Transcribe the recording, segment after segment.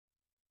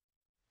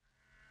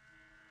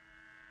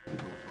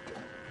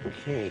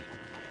Okay.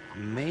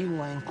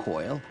 Mainline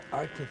coil,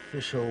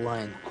 artificial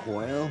line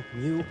coil,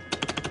 new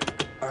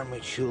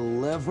armature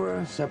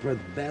lever, separate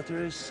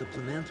batteries,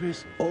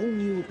 supplementaries, all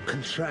new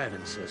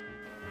contrivances.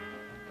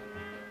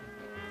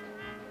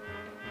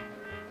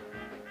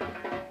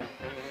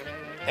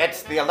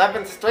 It's the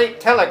 11th Street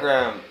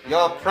Telegram,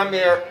 your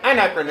premier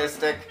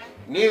anachronistic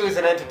news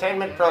and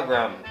entertainment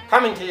program,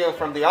 coming to you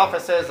from the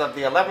offices of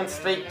the 11th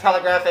Street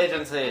Telegraph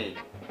Agency.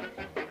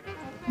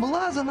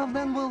 Blazanov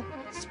then will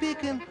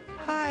speak in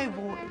high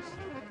voice.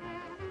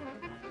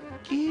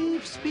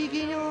 Keep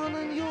speaking on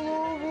in your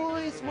low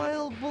voice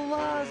while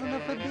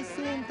Blazanov at the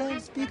same time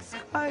speaks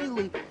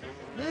highly.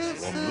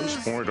 This From is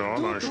this point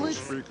on, I shall Dudley's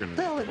speak in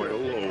Telegram. quite a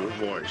low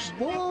voice.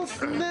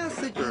 Both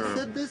messages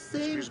at the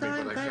same excuse me,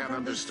 time but I come can't from the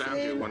understand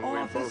you same when we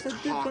office both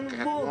at talk different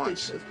at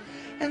once. voltages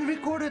and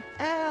recorded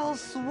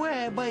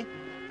elsewhere by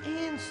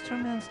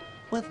instruments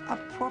with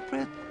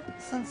appropriate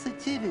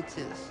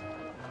sensitivities.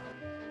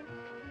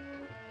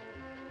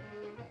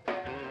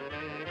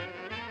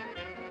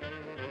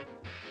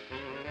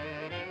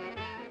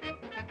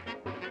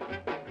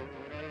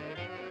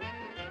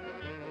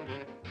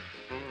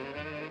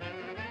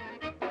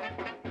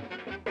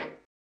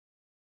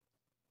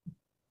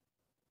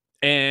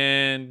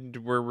 And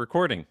we're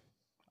recording.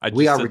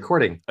 We are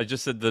recording. I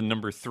just said the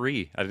number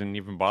 3. I didn't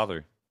even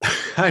bother.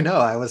 I know.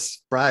 I was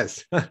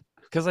surprised.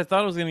 Because I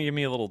thought it was going to give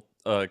me a little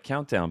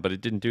countdown, but it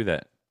didn't do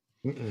that.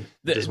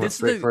 Just went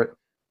straight for it.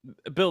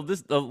 Bill,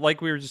 this like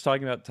we were just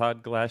talking about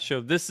Todd Glass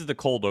show. This is the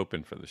cold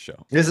open for the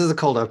show. This is a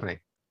cold opening.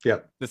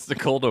 Yep. This is the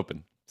cold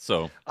open.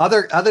 So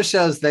other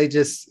shows, they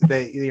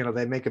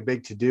make a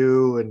big to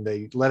do and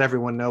they let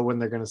everyone know when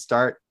they're going to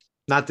start.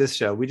 Not this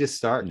show. We just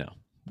start. No.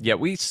 Yeah,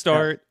 we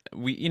start. Yeah.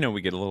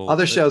 We get a little.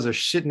 Other shows are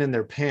shitting in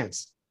their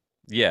pants.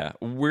 Yeah,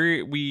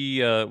 we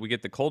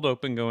get the cold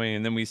open going,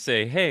 and then we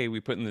say, hey,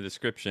 we put in the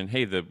description,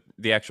 hey,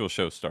 the actual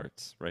show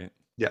starts, right?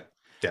 Yeah.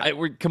 Yeah.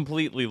 We're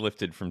completely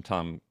lifted from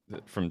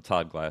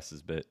Todd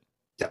Glass's bit.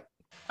 Yeah.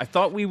 I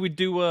thought we would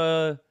do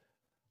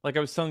like I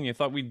was telling you, I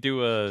thought we'd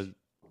do a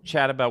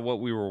chat about what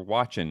we were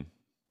watching.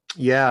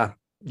 Yeah,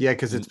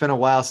 because it's been a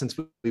while since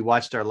we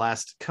watched our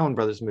last Coen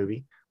Brothers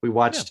movie. We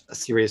watched A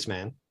Serious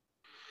Man.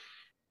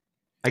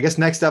 I guess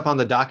next up on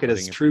the docket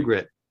is True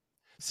Grit.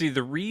 See,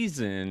 the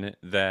reason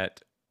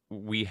that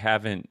we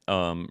haven't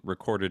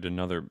recorded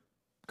another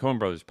Coen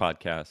Brothers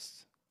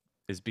podcast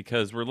is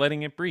because we're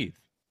letting it breathe.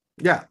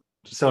 Yeah,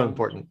 so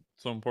important.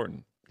 So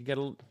important. You got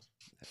a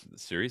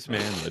Serious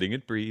Man, letting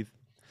it breathe.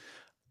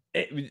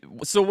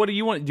 So what do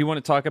you want? Do you want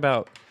to talk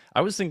about?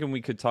 I was thinking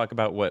we could talk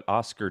about what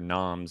Oscar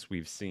noms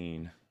we've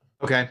seen.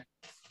 Okay.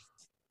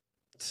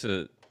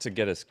 To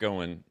get us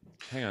going.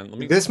 Hang on. Let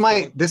me. This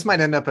might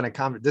end up in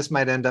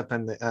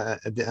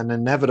an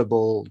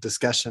inevitable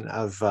discussion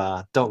of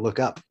Don't Look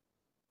Up.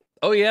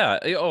 Oh yeah.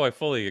 Oh, I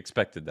fully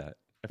expected that.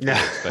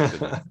 Expected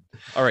that.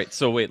 All right.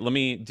 So wait. Let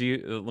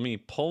me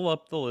pull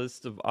up the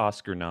list of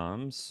Oscar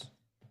noms.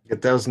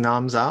 Get those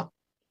noms out.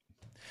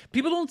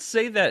 People don't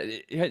say that.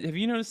 Have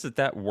you noticed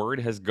that word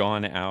has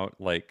gone out?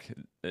 Like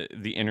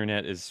the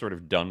internet is sort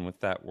of done with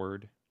that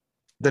word.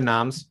 The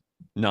noms.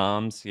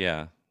 Noms.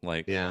 Yeah.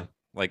 Like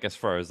as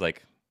far as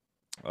like.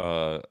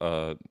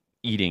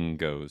 Eating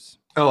goes.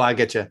 Oh, I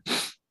get you.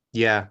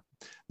 Yeah,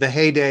 the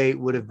heyday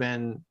would have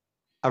been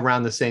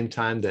around the same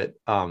time that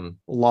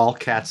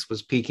Lolcats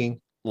was peaking.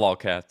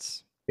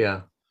 Lolcats.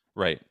 Yeah.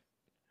 Right.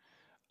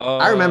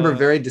 I remember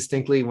very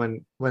distinctly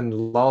when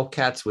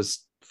Lolcats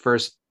was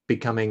first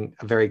becoming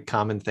a very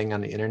common thing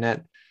on the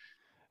internet.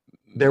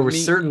 There were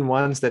certain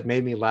ones that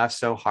made me laugh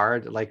so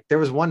hard. Like there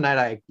was one night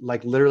I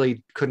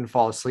literally couldn't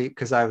fall asleep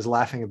because I was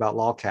laughing about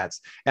Lolcats.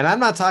 And I'm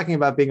not talking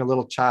about being a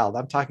little child.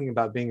 I'm talking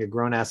about being a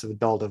grown ass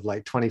adult of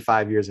like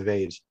 25 years of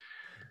age,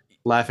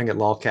 laughing at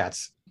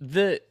Lolcats.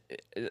 When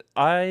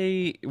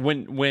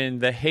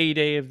the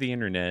heyday of the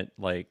internet,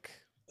 like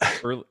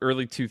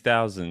early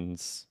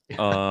 2000s,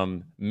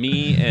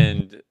 me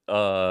and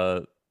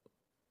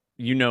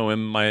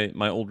him,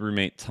 my old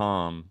roommate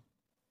Tom,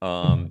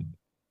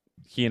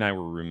 he and I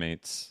were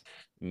roommates.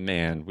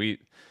 Man, we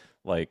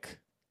like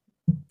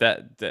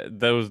that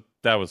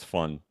was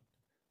fun.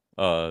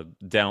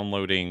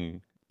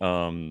 Downloading.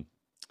 Did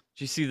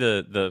you see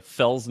the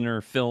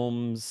Felsner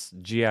films,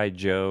 G.I.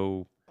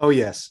 Joe? Oh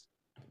yes.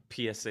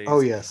 PSAs.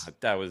 Oh yes. God,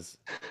 that was.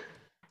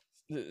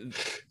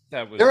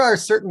 There are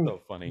certain. So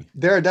funny.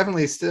 There are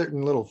definitely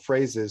certain little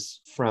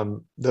phrases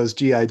from those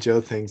G.I. Joe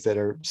things that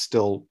are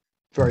still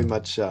very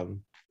much. I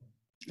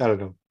don't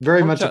know.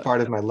 Very much a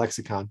part of my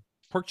lexicon.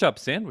 Pork chop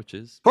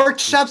sandwiches. Pork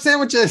chop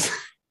sandwiches.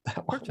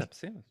 Pork chop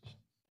sandwich.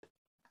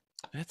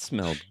 That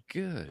smelled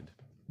good.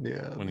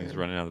 Yeah. When he was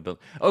running out of the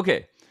building.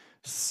 Okay,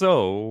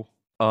 so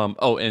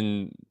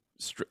and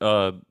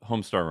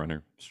Homestar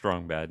Runner,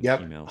 Strong Bad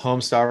Emails.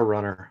 Homestar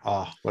Runner.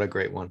 Oh, what a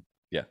great one.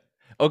 Yeah.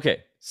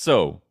 Okay,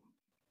 so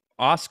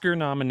Oscar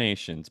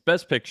nominations,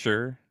 Best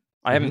Picture.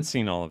 I haven't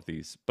seen all of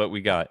these, but we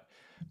got.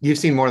 You've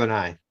seen more than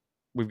I.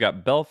 We've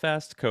got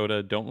Belfast,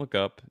 Coda, Don't Look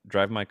Up,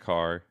 Drive My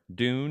Car,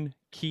 Dune,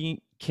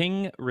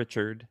 King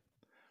Richard,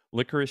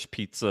 Licorice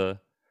Pizza,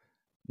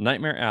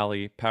 Nightmare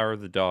Alley, Power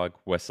of the Dog,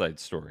 West Side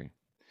Story.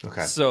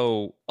 Okay.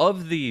 So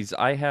of these,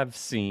 I have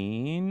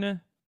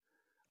seen,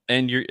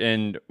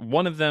 and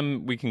one of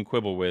them we can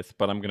quibble with,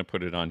 but I'm going to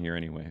put it on here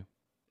anyway,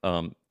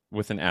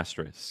 with an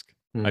asterisk.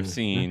 I've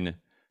seen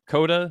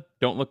Coda,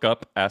 Don't Look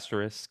Up,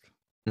 asterisk,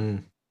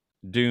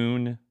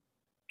 Dune,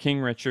 King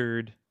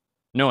Richard.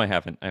 No, I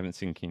haven't. I haven't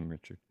seen King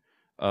Richard.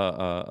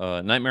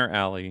 Nightmare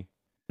Alley,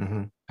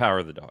 Power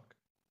of the Dog.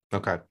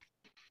 Okay.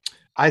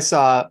 I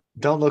saw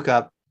Don't Look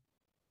Up,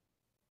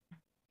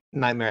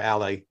 Nightmare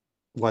Alley,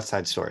 West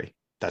Side Story.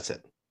 That's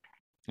it.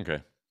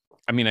 Okay.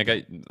 I mean,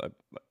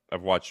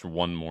 I've watched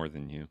one more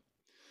than you.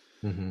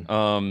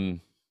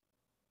 Two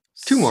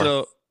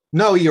more.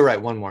 No, you're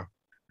right. One more.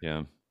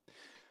 Yeah.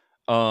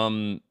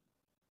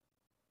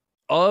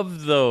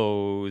 Of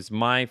those,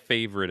 my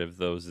favorite of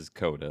those is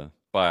Coda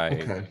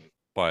by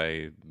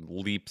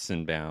leaps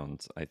and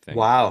bounds, I think.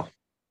 Wow.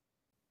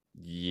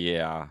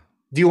 Yeah.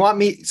 Do you want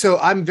me? So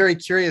I'm very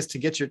curious to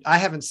get I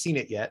haven't seen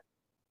it yet,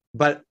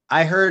 but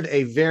I heard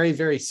a very,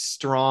 very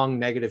strong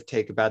negative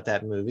take about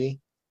that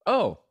movie.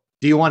 Oh.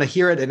 Do you want to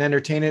hear it and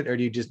entertain it, or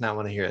do you just not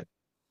want to hear it?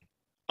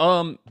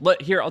 I'll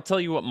tell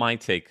you what my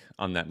take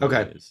on that movie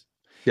is.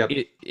 Yep.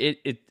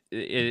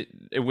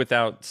 It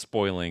without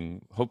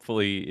spoiling,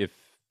 hopefully if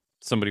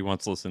somebody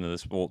wants to listen to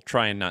this, we'll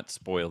try and not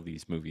spoil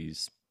these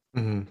movies.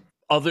 We'll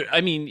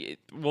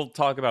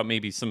talk about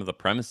maybe some of the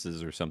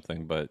premises or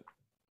something, but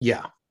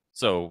yeah.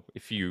 So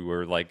if you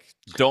were like,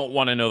 don't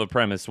want to know the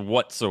premise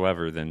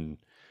whatsoever, then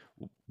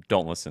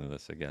don't listen to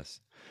this, I guess.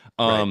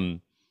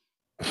 Right.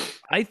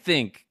 I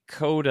think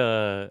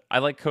Coda, I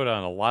like Coda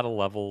on a lot of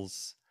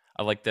levels.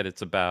 I like that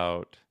it's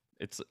about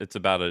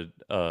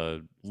a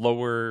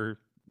lower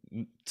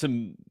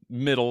to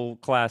middle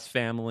class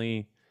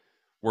family,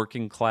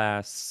 working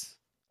class.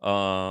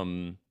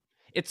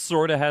 It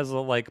sort of has a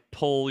like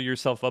pull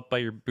yourself up by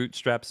your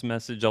bootstraps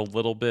message a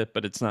little bit,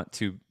 but it's not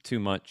too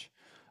much.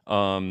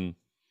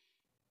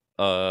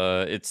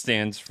 It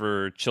stands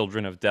for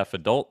Children of Deaf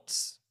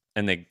Adults,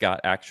 and they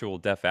got actual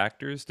deaf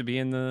actors to be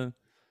in the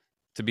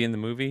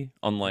movie.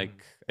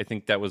 Unlike, I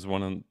think that was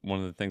one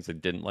of the things I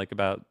didn't like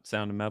about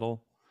Sound of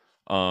Metal,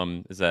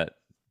 is that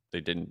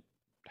they didn't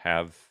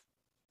have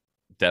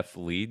deaf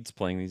leads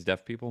playing these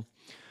deaf people.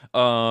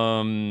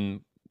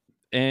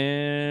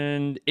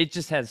 And it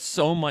just has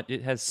so much.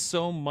 It has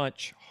so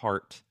much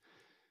heart.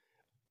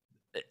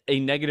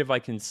 A negative I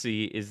can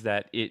see is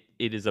that it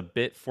is a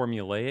bit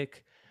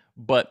formulaic,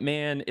 but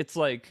man, it's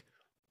like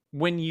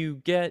when you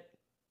get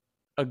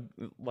a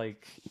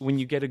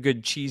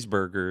good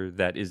cheeseburger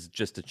that is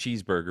just a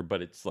cheeseburger,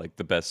 but it's like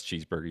the best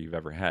cheeseburger you've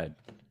ever had.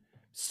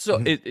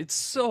 So it's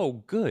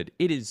so good.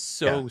 It is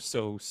so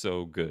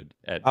good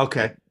at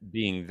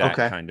being that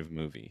kind of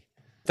movie.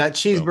 That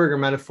cheeseburger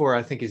metaphor,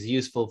 I think, is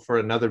useful for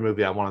another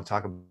movie I want to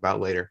talk about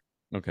later.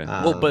 Okay.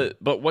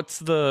 But what's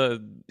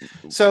the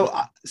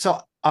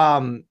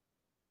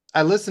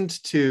I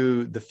listened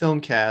to the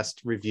Filmcast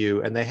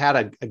review, and they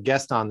had a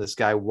guest on, this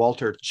guy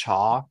Walter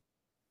Chaw,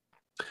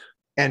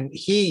 and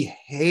he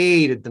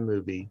hated the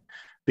movie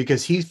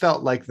because he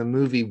felt like the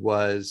movie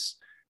was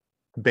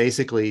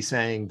basically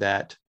saying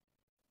that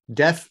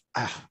the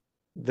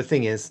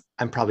thing is,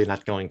 I'm probably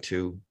not going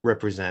to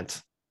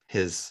represent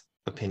his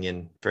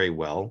opinion very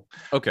well.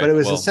 Okay. But it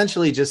was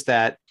essentially just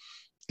that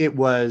it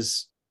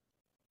was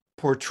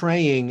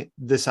portraying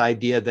this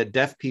idea that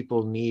deaf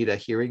people need a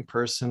hearing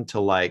person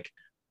to like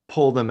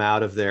pull them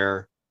out of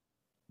their,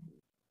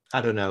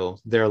 I don't know,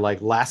 their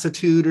like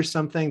lassitude or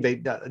something.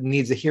 They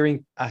needs a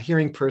hearing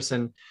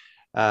person,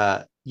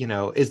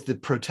 is the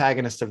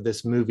protagonist of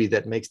this movie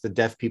that makes the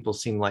deaf people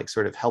seem like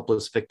sort of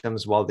helpless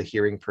victims, while the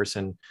hearing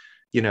person,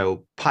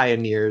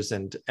 pioneers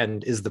and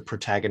is the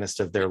protagonist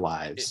of their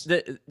lives.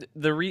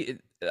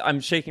 I'm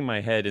shaking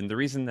my head, and the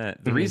reason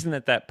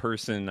that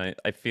person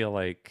I feel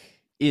like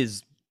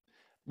is,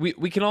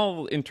 we can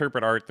all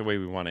interpret art the way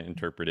we want to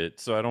interpret it,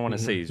 so I don't want to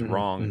say he's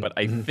wrong, but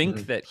I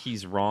think that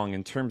he's wrong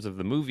in terms of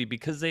the movie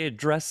because they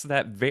address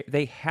that,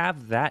 they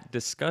have that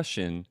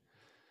discussion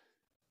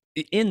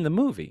in the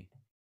movie.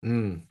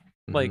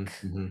 Like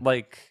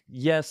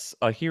yes,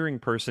 a hearing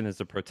person is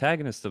the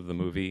protagonist of the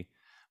movie,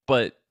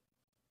 but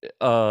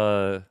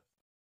I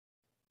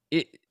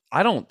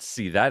don't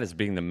see that as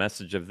being the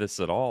message of this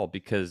at all,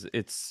 because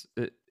it's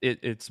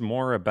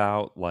more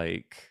about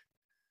like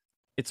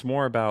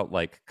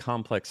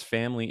complex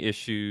family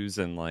issues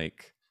and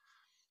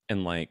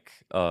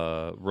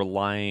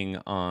relying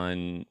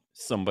on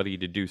somebody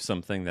to do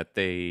something that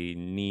they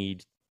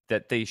need,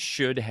 that they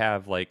should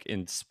have like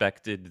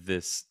inspected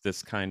this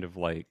kind of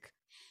like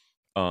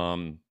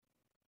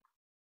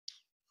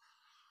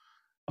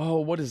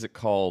what is it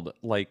called,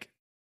 like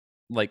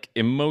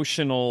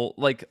emotional,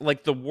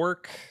 like the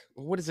work,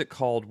 what is it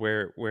called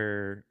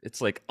where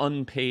it's like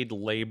unpaid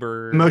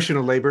labor,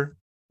 emotional labor.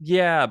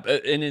 Yeah,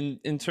 and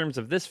in terms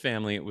of this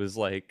family, it was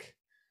like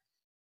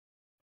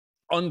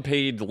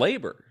unpaid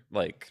labor,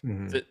 like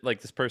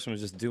like this person was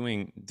just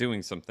doing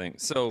something.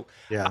 So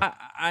yeah,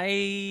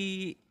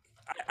 I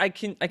I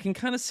can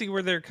kind of see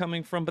where they're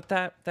coming from, but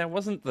that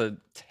wasn't the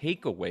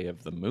takeaway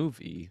of the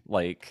movie.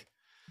 Like,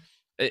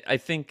 I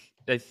think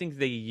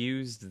they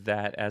used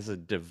that as a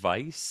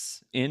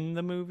device in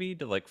the movie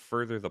to like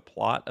further the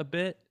plot a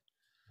bit.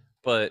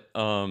 But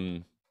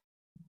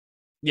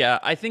yeah,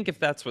 I think if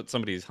that's what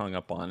somebody's hung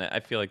up on,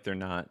 I feel like they're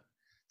not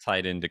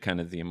tied into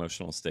kind of the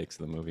emotional stakes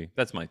of the movie.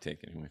 That's my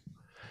take anyway.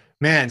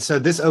 Man, so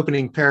this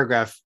opening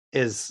paragraph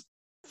is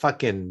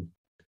fucking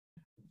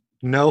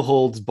no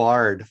holds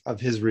barred of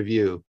his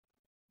review.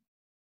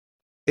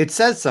 It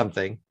says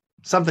something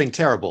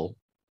terrible,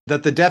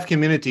 that the deaf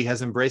community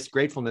has embraced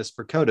gratefulness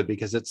for Coda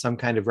because it's some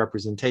kind of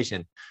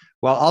representation,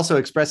 while also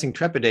expressing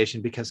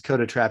trepidation because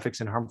Coda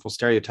traffics in harmful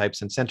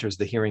stereotypes and centers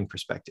the hearing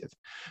perspective.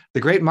 The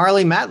great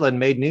Marlee Matlin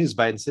made news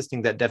by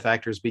insisting that deaf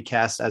actors be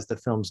cast as the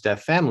film's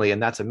deaf family,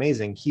 and that's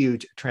amazing,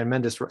 huge,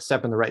 tremendous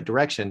step in the right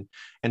direction.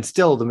 And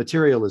still, the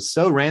material is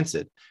so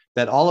rancid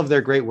that all of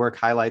their great work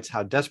highlights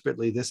how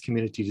desperately this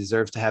community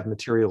deserves to have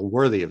material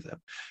worthy of them.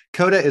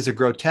 Coda is a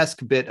grotesque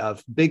bit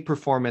of big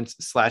performance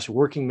 /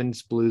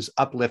 workingman's blues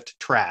uplift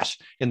trash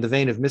in the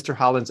vein of Mr.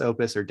 Holland's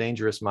Opus or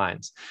Dangerous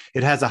Minds.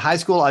 It has a high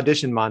school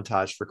audition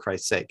montage, for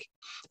Christ's sake,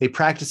 a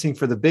practicing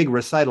for the big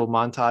recital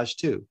montage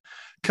too.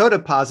 Coda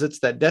posits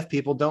that deaf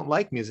people don't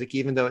like music,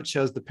 even though it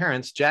shows the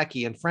parents,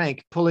 Jackie and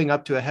Frank, pulling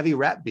up to a heavy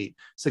rap beat,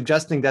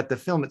 suggesting that the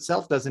film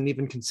itself doesn't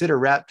even consider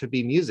rap to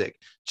be music,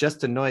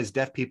 just a noise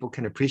deaf people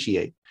can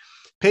appreciate.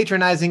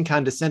 Patronizing,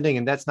 condescending,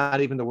 and that's not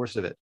even the worst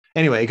of it.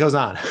 Anyway, it goes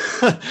on.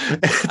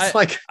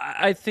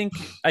 I think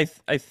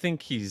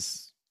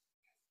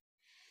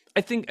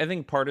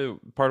part of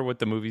what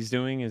the movie's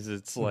doing is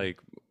it's like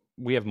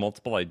we have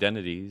multiple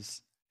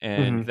identities,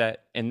 and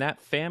that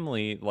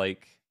family,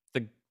 like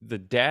the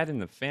dad in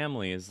the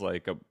family is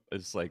like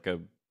a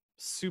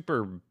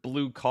super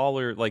blue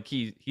collar, like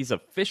he's a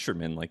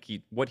fisherman, like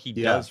what he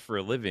does for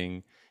a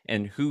living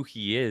and who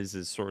he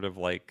is sort of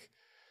like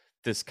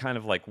this kind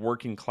of like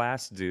working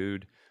class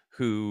dude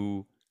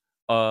who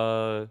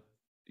I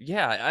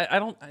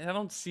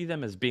don't see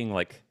them as being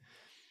like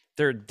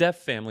they're a deaf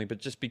family, but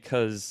just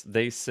because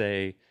they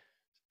say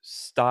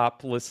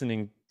stop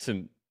listening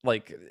to,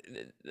 like,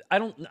 I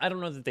don't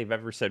know that they've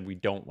ever said we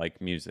don't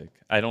like music.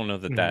 I don't know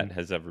that that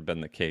has ever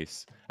been the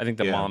case. I think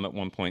the mom at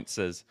one point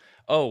says,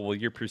 "Oh, well,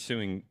 you're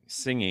pursuing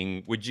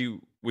singing. Would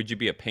you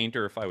be a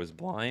painter if I was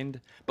blind?"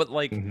 But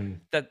like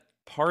that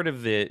part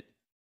of it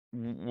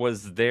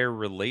was their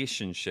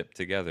relationship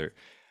together.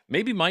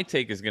 Maybe my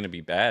take is going to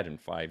be bad in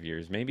 5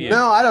 years. Maybe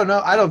no, I don't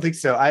know. I don't think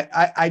so.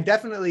 I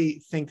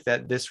definitely think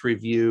that this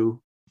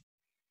review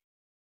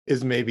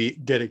is maybe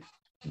getting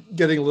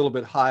a little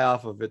bit high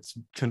off of its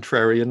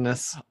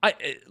contrarianness.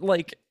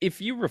 Like,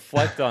 if you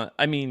reflect on,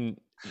 I mean,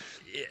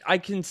 I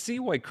can see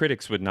why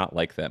critics would not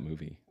like that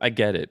movie. I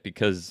get it,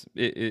 because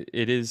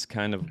it is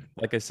kind of,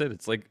 like I said,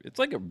 it's like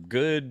a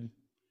good,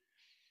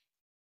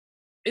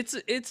 it's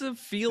a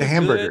feel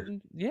hamburger.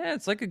 Good. Yeah,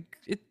 it's like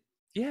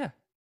yeah.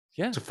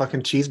 It's a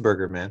fucking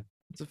cheeseburger, man.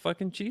 It's a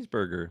fucking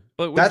cheeseburger.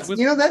 But that's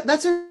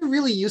a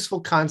really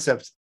useful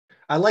concept.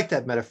 I like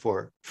that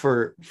metaphor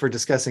for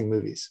discussing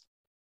movies.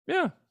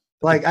 Yeah.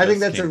 Like, I think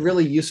that's a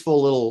really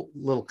useful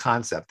little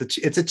concept.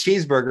 It's a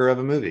cheeseburger of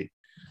a movie.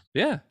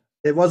 Yeah.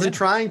 It wasn't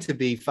trying to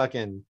be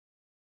fucking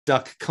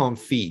duck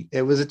confit.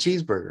 It was a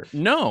cheeseburger.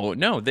 No.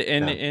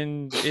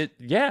 And it,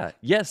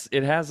 yes,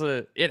 it has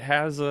a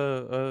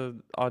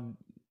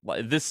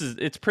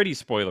it's pretty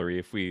spoilery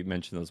if we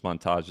mention those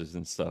montages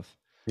and stuff.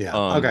 Yeah.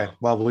 Okay.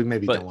 Well, we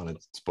maybe don't want to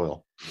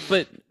spoil.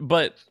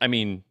 But I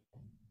mean,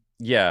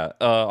 yeah.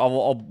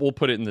 We'll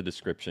put it in the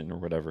description or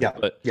whatever. Yeah.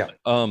 But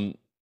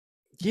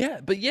yeah.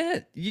 But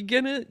you're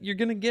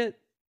gonna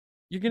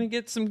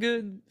get some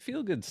good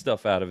feel good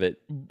stuff out of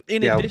it.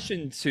 In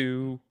addition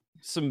to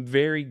some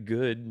very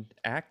good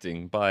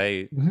acting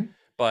by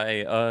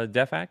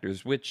deaf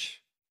actors,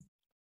 which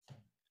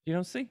you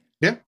don't see.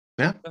 Yeah.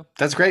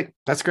 That's great.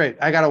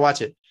 I gotta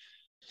watch it.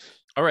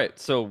 All right.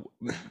 So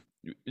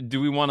do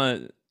we want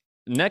to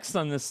next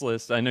on this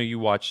list? I know you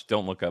watched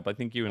Don't Look Up. I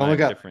think you and I are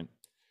different.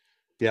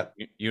 Yeah,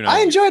 you know, I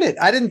enjoyed it.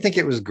 I didn't think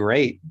it was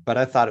great, but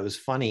I thought it was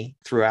funny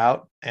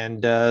throughout,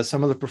 and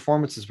some of the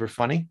performances were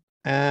funny,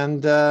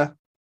 and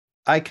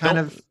I kind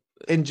of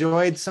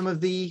enjoyed some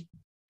of the.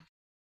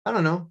 I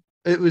don't know.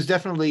 It was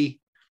definitely.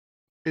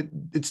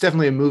 It's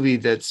definitely a movie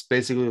that's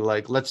basically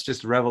like, let's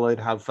just revel in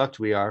how fucked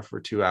we are for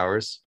 2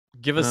 hours.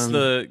 Give us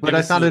the. But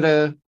I found it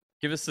a.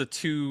 Give us the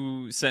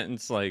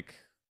 2-sentence like,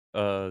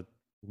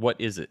 what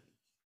is it?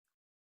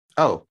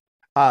 Oh.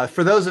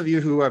 For those of you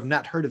who have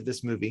not heard of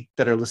this movie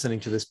that are listening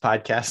to this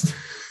podcast,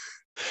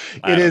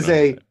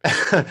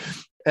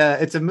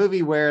 it's a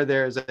movie where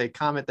there's a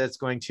comet that's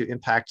going to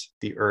impact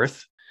the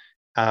Earth,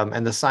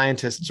 and the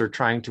scientists are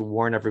trying to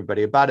warn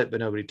everybody about it,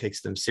 but nobody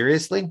takes them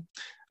seriously.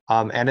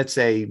 And it's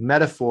a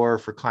metaphor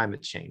for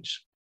climate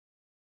change.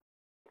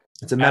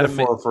 It's a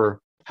metaphor for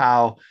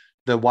how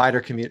the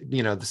wider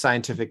community, the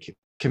scientific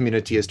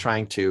community is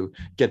trying to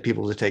get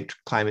people to take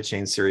climate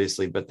change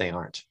seriously, but they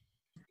aren't.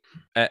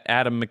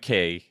 Adam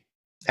McKay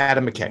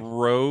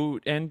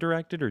wrote and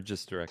directed, or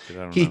just directed? I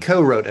don't know. He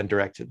co-wrote and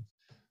directed.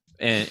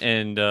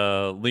 and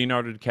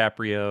Leonardo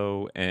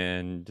DiCaprio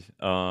and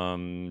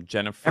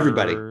Jennifer.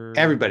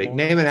 Everybody.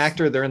 Name an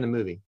actor, they're in the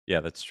movie.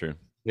 Yeah, that's true.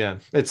 Yeah,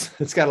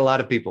 it's got a lot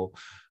of people.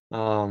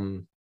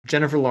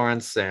 Jennifer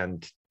Lawrence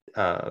and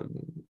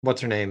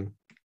what's her name?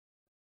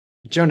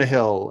 Jonah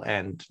Hill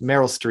and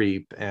Meryl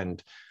Streep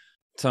and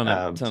ton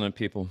of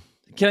people.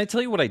 Can I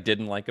tell you what I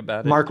didn't like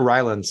about it? Mark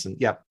Rylance and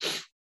yep.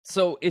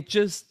 So it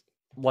just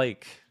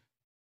like,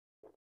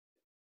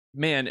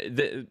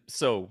 man.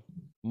 So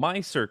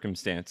my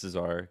circumstances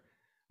are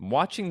I'm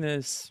watching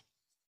this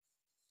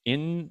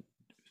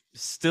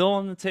still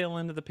on the tail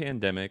end of the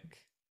pandemic.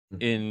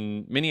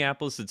 In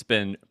Minneapolis, it's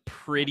been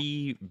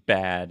pretty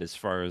bad as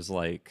far as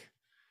like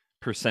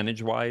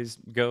percentage wise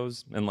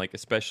goes, and like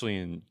especially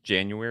in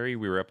January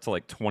we were up to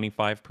like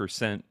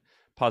 25%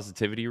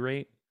 positivity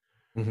rate.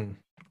 Mm-hmm.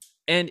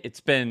 And it's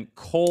been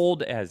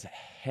cold as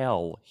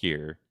hell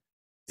here.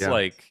 It's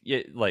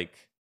like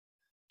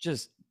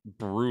just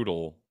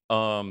brutal.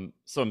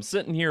 So I'm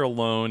sitting here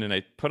alone and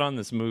I put on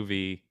this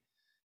movie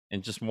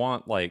and just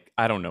want, like,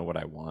 I don't know what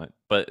I want,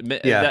 but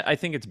I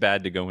think it's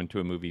bad to go into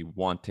a movie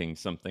wanting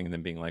something and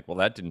then being like, well,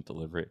 that didn't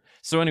deliver it.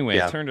 So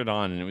anyway, I turned it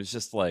on and it was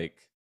just like,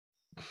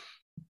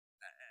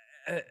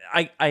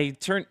 I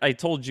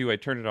told you I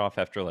turned it off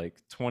after like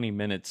 20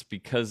 minutes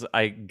because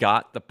I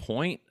got the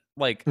point.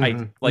 Like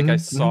I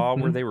saw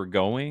where they were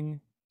going.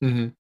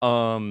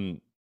 Mm-hmm.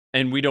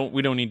 And we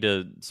don't need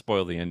to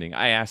spoil the ending.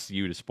 I asked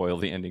you to spoil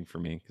the ending for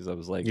me because I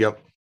was like, yep.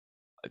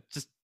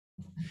 Just,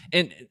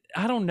 and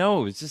I don't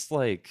know. It's just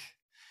like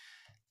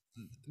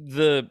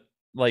the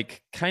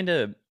like kind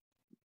of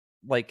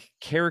like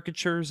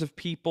caricatures of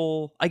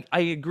people. I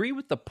agree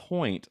with the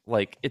point.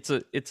 Like it's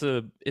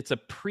a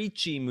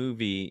preachy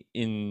movie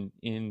in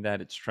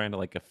that it's trying to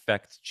like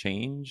affect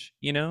change,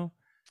 you know?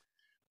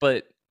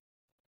 But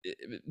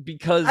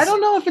because I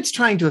don't know if it's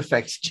trying to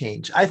affect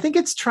change. I think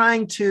it's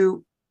trying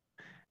to,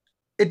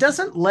 it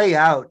doesn't lay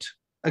out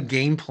a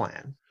game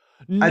plan.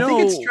 No. I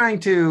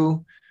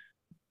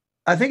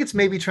think it's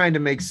maybe trying to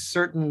make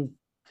certain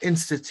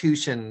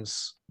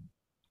institutions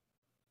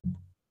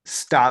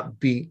stop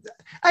being,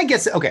 I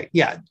guess, okay,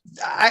 yeah.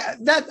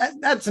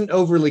 That's an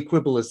overly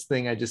quibblous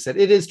thing I just said.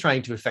 It is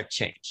trying to affect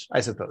change,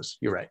 I suppose.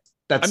 You're right.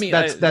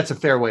 That's a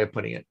fair way of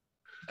putting it.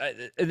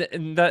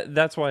 And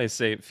that's why I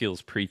say it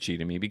feels preachy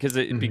to me because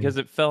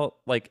it felt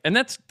like, and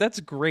that's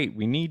great.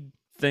 We need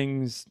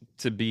things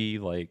to be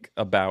like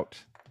about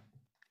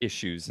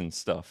issues and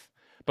stuff.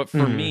 But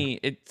for me,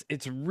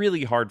 it's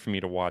really hard for me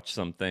to watch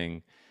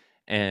something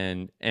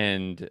and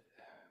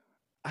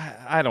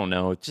I don't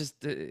know.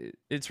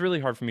 It's really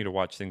hard for me to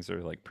watch things that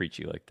are like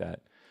preachy like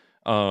that.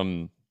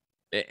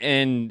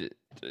 And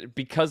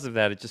because of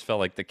that, it just felt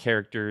like the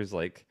characters,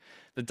 like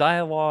the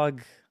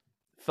dialogue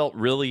felt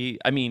really,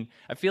 I mean,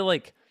 I feel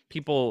like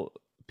people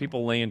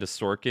lay into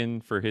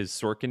Sorkin for his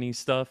Sorkin-y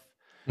stuff.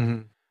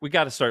 Mm-hmm. We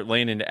got to start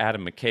laying into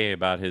Adam McKay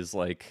about his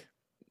like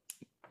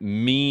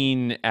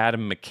mean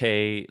Adam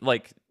McKay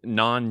like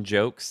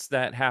non-jokes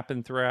that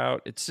happen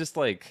throughout. It's just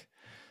like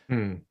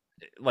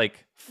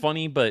like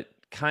funny, but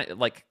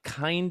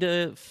kind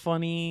of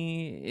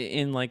funny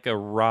in like a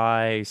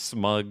wry,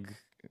 smug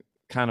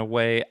kind of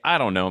way. I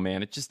don't know,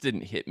 man. It just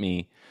didn't hit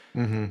me.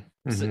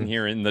 Sitting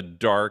here in the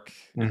dark,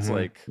 it's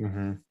like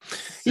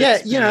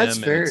yeah, you know, it's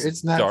fair.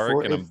 It's not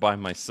dark, and I'm by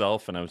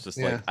myself, and I was just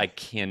like, I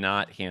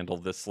cannot handle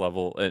this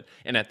level.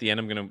 And at the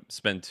end, I'm gonna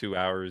spend 2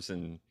 hours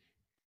and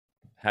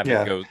have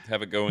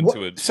it go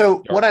into it.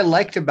 So what I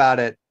liked about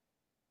it,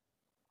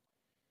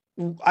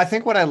 I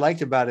think what I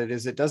liked about it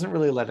is it doesn't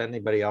really let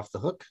anybody off the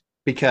hook,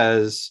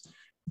 because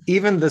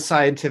even the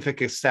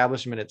scientific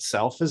establishment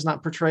itself is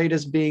not portrayed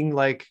as being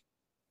like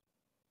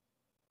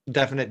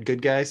definite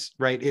good guys,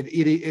 right?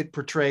 It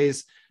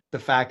portrays the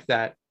fact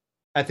that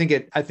I think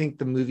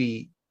the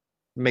movie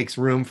makes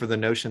room for the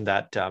notion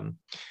that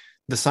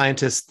the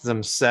scientists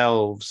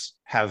themselves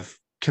have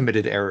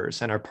committed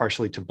errors and are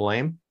partially to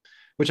blame,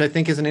 which I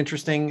think is an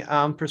interesting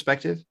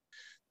perspective.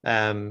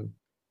 And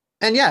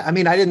yeah, I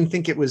mean, I didn't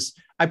think it was,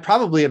 I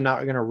probably am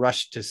not going to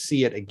rush to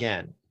see it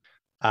again.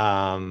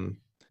 And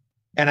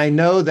I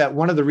know that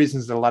one of the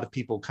reasons that a lot of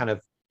people kind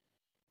of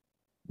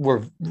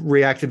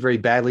reacted very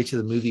badly to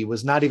the movie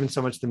was not even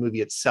so much the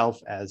movie itself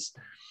as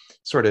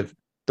sort of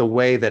the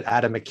way that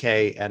Adam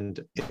McKay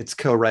and its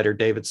co-writer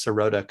David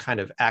Sirota kind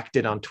of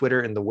acted on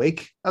Twitter in the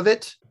wake of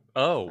it.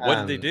 Oh, what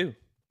did they do?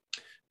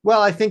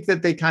 Well, I think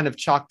that they kind of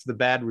chalked the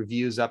bad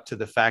reviews up to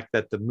the fact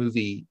that the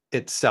movie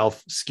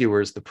itself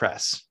skewers the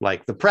press.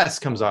 Like the press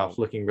comes off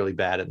looking really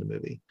bad in the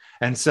movie.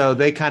 And so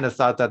they kind of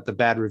thought that the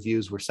bad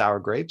reviews were sour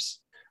grapes,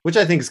 which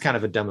I think is kind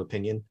of a dumb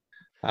opinion.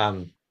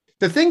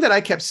 The thing that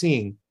I kept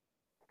seeing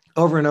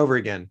over and over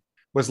again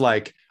was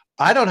like,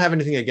 I don't have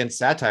anything against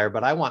satire,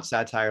 but I want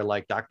satire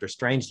like Dr.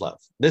 Strangelove.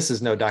 This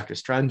is no Dr.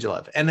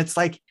 Strangelove. And it's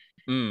like,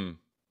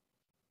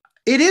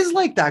 it is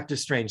like Dr.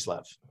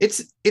 Strangelove.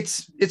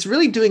 It's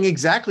really doing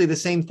exactly the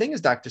same thing as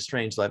Dr.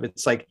 Strangelove.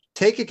 It's like,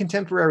 take a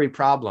contemporary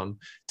problem,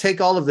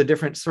 take all of the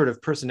different sort of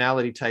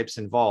personality types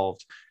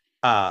involved,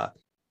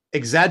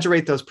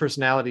 exaggerate those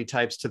personality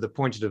types to the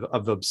point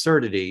of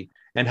absurdity,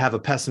 and have a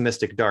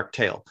pessimistic dark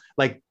tale.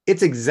 Like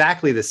it's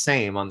exactly the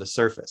same on the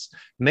surface.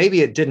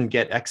 Maybe it didn't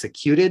get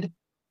executed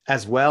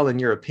as well in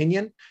your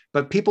opinion,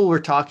 but people were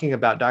talking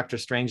about Doctor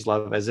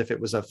Strangelove as if it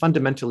was a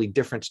fundamentally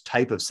different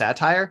type of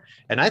satire,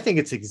 and I think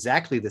it's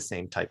exactly the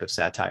same type of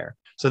satire.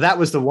 So that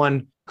was the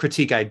one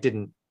critique I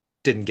didn't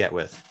get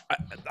with.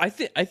 I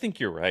think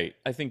you're right.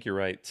 I think you're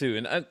right too.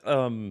 And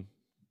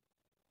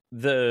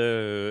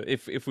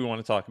if we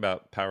want to talk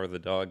about Power of the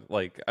Dog,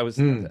 like I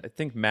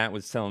think Matt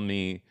was telling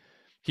me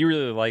he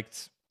really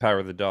liked Power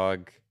of the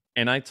Dog,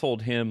 and I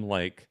told him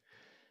like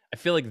I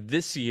feel like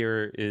this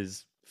year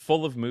is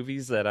full of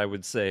movies that I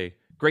would say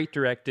great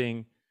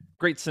directing,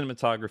 great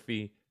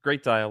cinematography,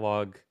 great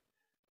dialogue,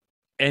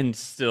 and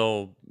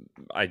still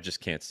I just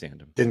can't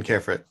stand them. Didn't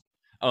care for it.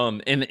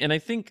 And I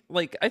think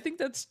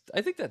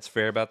that's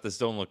fair about this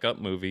Don't Look Up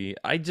movie.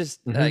 I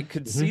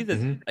could see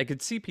that I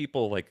could see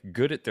people like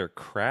good at their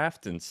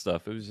craft and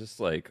stuff. It was just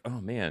like, oh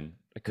man,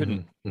 I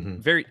couldn't.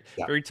 Very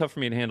tough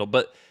for me to handle.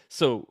 But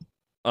so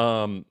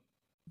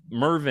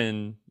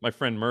Mervin, my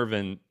friend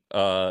Mervin,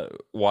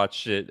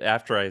 watched it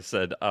after I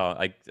said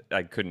I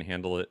couldn't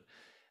handle it.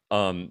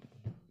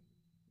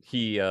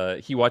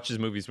 He watches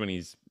movies when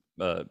he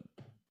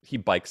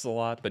bikes a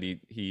lot, but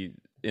he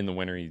in the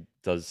winter he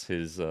does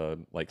his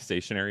like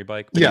stationary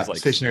bike. But he's, like,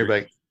 stationary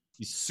bike.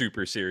 He's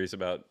super serious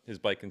about his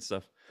bike and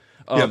stuff.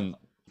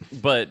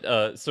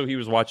 But so he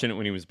was watching it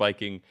when he was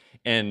biking,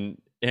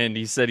 and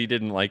he said he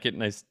didn't like it,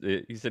 and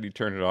he said he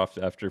turned it off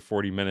after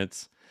 40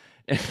 minutes.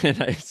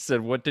 And I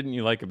said, "What didn't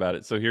you like about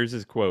it?" So here's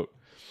his quote.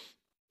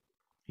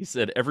 He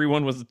said,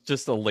 "Everyone was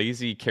just a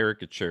lazy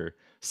caricature.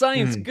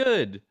 Science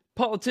good,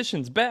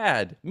 politicians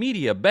bad,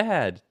 media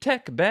bad,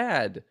 tech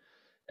bad.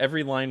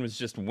 Every line was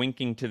just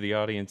winking to the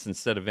audience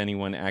instead of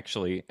anyone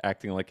actually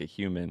acting like a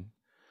human."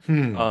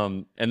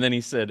 And then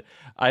he said,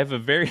 "I have a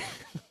very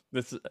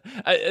this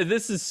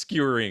is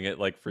skewering it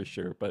like for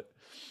sure, but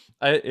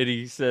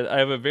he said, I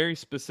have a very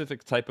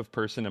specific type of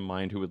person in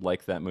mind who would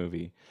like that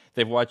movie.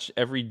 They've watched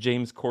every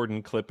James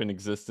Corden clip in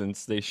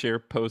existence. They share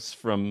posts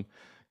from,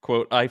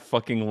 quote, I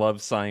fucking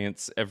love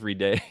science every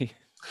day."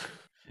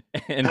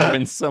 And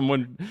when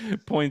someone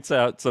points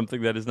out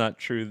something that is not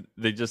true,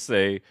 they just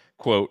say,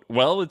 quote,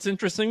 "Well, it's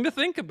interesting to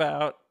think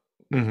about."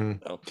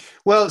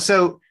 Well,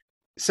 so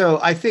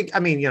I think, I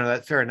mean,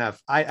 that's fair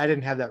enough. I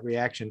didn't have that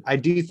reaction. I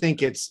do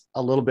think it's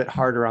a little bit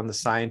harder on the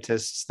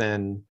scientists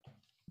than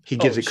he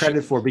gives it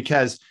credit for,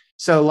 because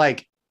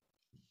like,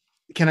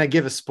 can I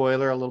give a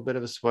little bit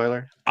of a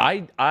spoiler?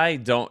 I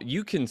don't.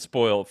 You can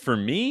spoil for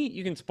me.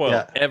 You can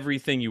spoil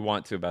everything you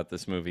want to about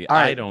this movie. All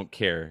right. I don't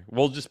care.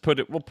 We'll just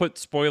put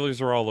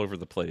spoilers are all over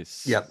the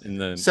place. Yep.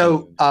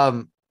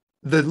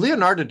 The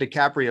Leonardo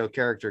DiCaprio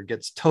character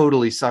gets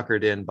totally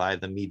suckered in by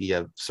the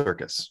media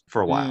circus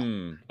for a while.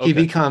 Okay. He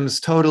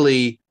becomes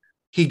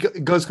he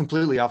goes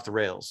completely off the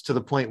rails to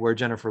the point where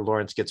Jennifer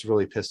Lawrence gets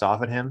really pissed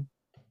off at him.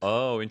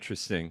 Oh,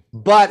 interesting.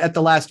 But at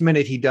the last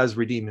minute, he does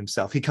redeem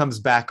himself. He comes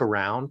back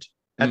around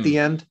at the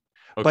end,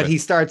 but he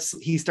starts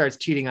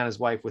cheating on his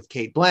wife with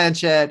Kate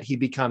Blanchett. He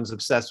becomes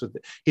obsessed with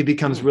it. He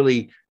becomes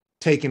really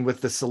taken with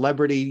the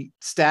celebrity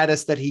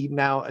status that he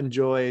now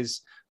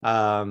enjoys.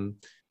 And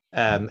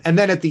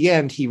then at the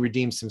end, he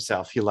redeems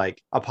himself. He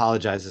like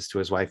apologizes to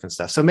his wife and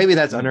stuff. So maybe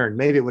that's unearned.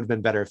 Maybe it would have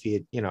been better if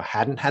he had,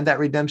 hadn't had that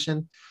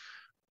redemption.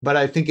 But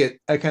I think it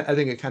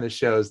kind of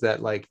shows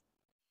that like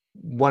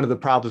one of the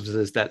problems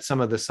is that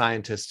some of the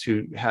scientists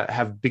who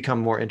have become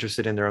more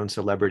interested in their own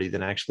celebrity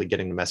than actually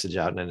getting the message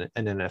out in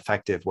an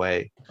effective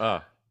way.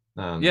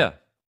 Yeah,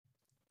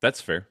 that's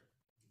fair.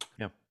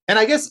 Yeah. And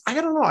I guess, I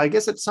don't know, I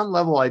guess at some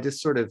level, I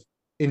just sort of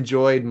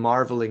enjoyed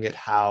marveling at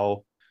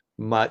how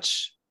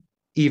much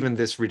even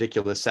this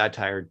ridiculous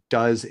satire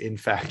does in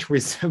fact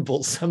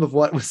resemble some of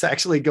what was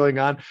actually going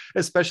on,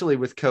 especially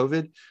with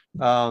COVID.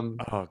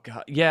 Oh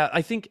God. Yeah.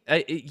 I think,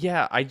 I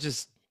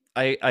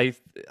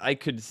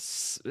could,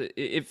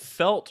 it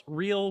felt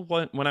real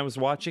when I was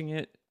watching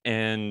it,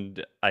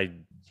 and I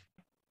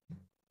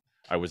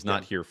was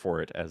not here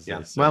for it, as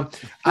they say. Well,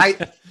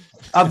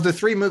 of the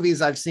 3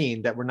 movies I've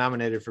seen that were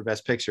nominated for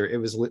Best Picture, it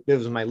was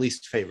my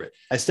least favorite.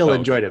 I still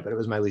enjoyed it, but it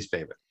was my least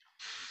favorite.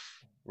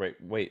 Right.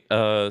 Wait.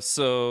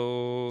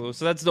 So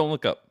that's Don't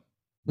Look Up.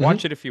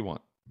 Watch it if you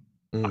want.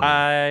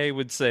 I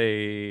would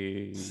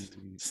say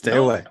stay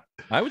away.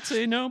 I would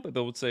say no, but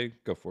they would say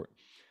go for it.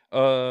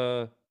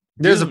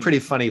 There's a pretty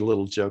funny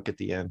little joke at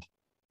the end.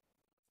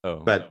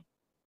 But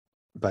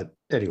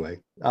anyway,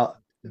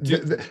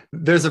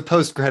 there's a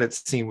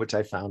post-credits scene which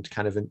I found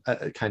kind of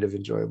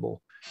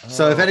enjoyable.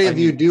 So if any of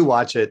you do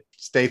watch it,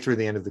 stay through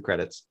the end of the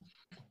credits.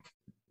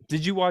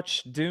 Did you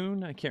watch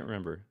Dune? I can't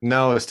remember.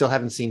 No, I still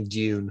haven't seen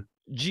Dune.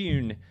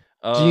 Dune.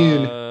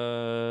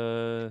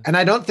 And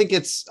I don't think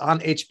it's on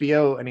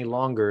HBO any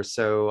longer,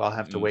 so I'll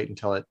have to wait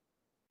until it,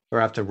 or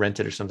I have to rent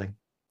it or something.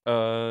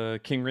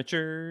 King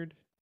Richard.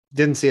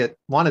 Didn't see it.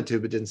 Wanted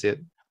to, but didn't see it.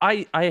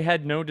 I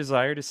had no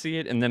desire to see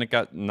it, and then it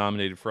got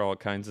nominated for all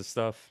kinds of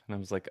stuff, and I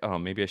was like, oh,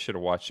 maybe I should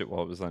have watched it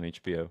while it was on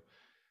HBO.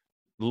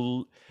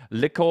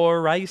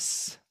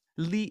 Licorice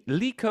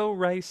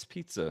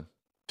Pizza.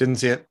 Didn't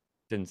see it.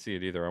 Didn't see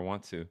it either. I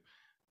want to.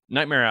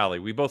 Nightmare Alley.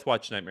 We both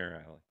watched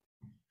Nightmare Alley.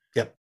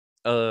 Yep.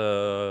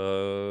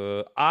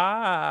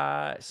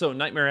 So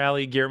Nightmare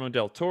Alley, Guillermo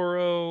del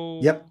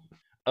Toro. Yep.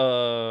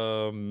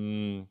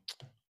 Who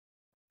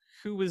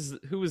was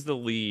the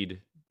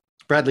lead?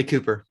 Bradley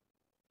Cooper.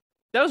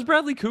 That was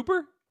Bradley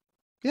Cooper?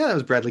 Yeah, that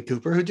was Bradley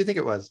Cooper. Who do you think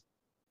it was?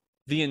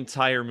 The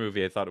entire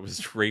movie, I thought it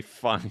was Ralph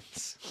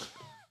Fiennes.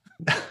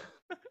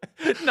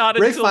 Not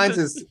Ralph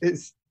Fiennes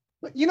is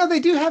they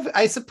do have,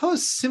 I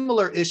suppose,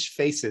 similar-ish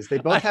faces. They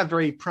both have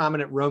very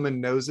prominent Roman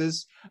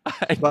noses.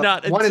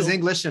 But one is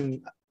English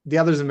and the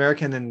other is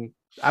American. And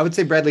I would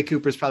say Bradley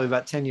Cooper is probably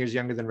about 10 years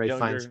younger than Ralph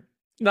Fiennes.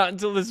 Not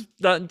until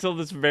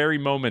this very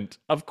moment.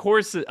 Of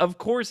course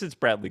it's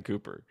Bradley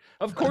Cooper.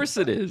 Of course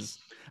it is.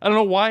 I don't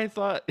know why I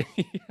thought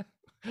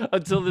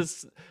until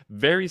this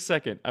very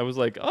second. I was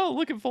like, oh,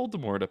 look at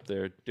Voldemort up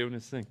there doing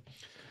his thing.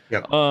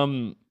 Yep.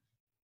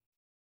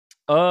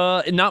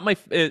 Not my.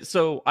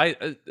 So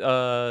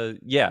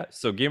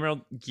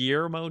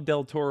Guillermo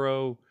del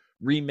Toro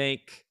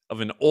remake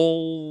of an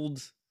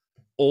old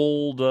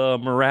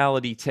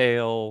morality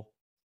tale,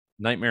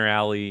 Nightmare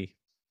Alley.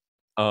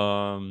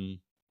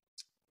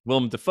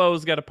 Willem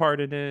Dafoe's got a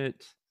part in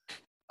it.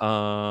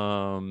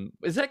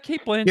 Is that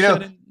Cate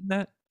Blanchett in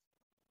that?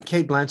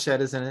 Cate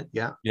Blanchett is in it.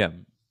 Yeah. Yeah.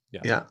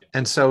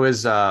 And so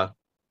is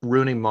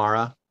Rooney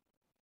Mara.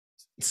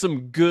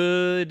 Some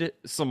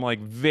like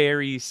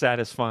very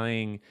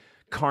satisfying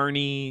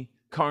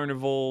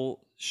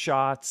carnival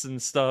shots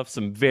and stuff.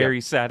 Some very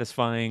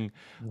satisfying,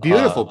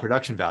 beautiful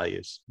production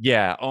values.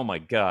 Yeah. Oh my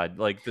God.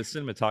 Like the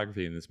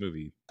cinematography in this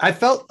movie. I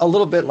felt a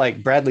little bit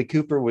like Bradley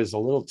Cooper was a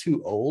little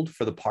too old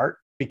for the part,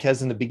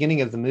 because in the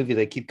beginning of the movie,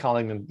 they keep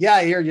calling him,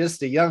 you're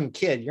just a young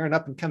kid. You're an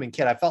up and coming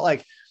kid. I felt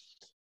like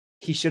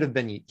he should have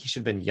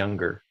been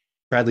younger.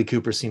 Bradley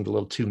Cooper seemed a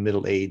little too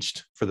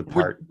middle-aged for the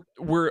part.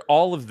 Were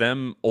all of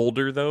them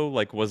older though?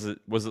 Like, was it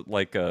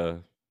like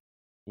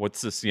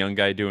what's this young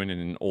guy doing in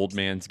an old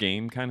man's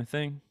game kind of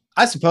thing?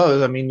 I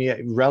suppose. I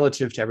mean,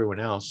 relative to everyone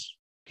else,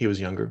 he was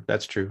younger.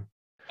 That's true.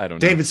 I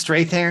don't know. David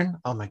Strathairn.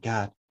 Oh my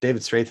God.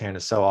 David Strathairn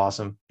is so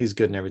awesome. He's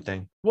good in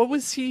everything.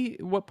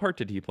 What part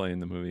did he play in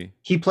the movie?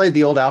 He played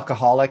the old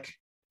alcoholic,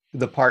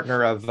 the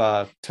partner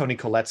of Toni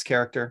Collette's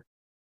character.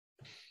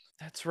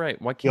 That's right.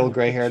 Why can't the old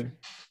gray-haired?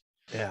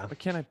 Yeah. Why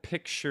can't I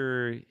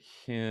picture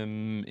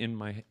him in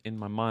my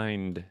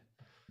mind?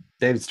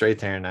 David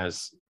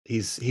Strathairn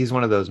he's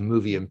one of those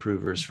movie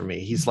improvers for me.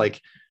 He's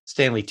like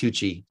Stanley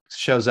Tucci,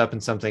 shows up in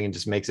something and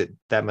just makes it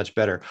that much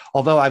better.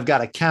 Although I've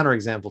got a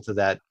counterexample to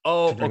that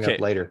to bring up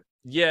later.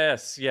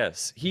 Yes.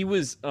 He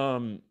was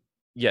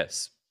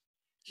yes.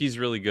 He's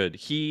really good.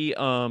 He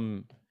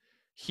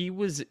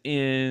was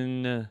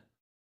in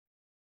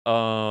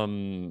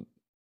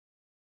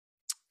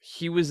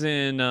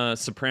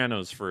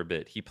Sopranos for a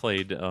bit. He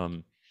played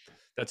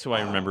that's who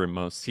I remember him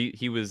most.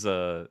 He was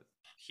a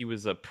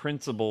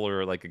principal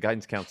or like a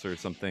guidance counselor or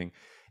something,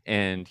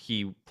 and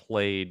he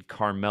played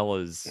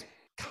Carmela's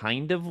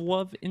kind of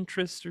love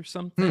interest or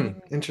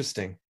something.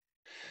 Interesting.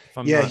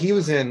 He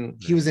was in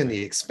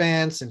The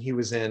Expanse, and he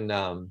was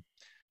in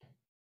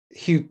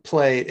he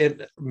played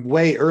it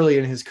way early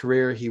in his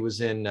career. He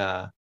was in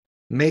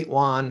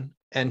Matewan,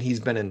 and he's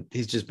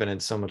just been in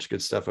so much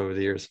good stuff over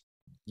the years.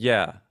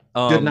 Yeah.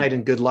 Good Night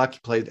and Good Luck. He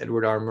played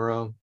Edward R.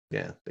 Murrow.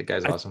 Yeah, that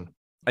guy's awesome.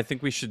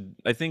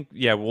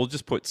 We'll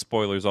just put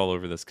spoilers all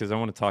over this because I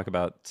want to talk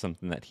about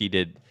something that he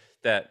did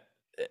that.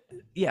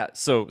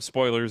 So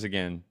spoilers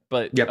again,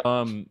 but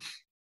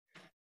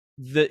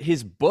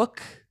his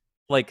book,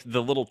 like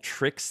the little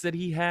tricks that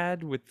he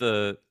had with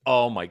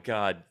oh my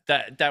God,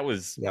 that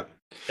was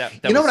that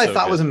you know what I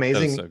thought good. was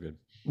amazing? That was so good.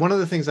 One of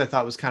the things I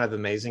thought was kind of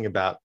amazing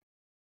about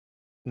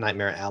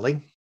Nightmare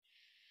Alley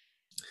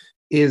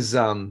is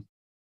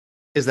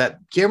that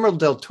Guillermo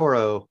del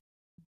Toro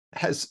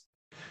has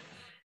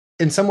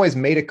in some ways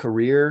made a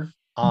career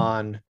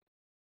on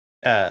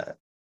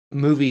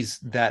movies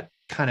that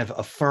kind of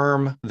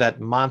affirm that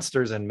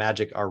monsters and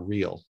magic are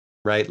real,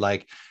 right?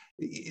 Like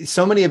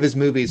so many of his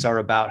movies are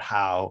about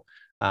how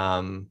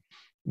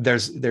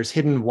there's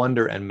hidden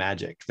wonder and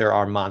magic. There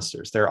are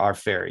monsters, there are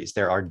fairies,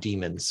 there are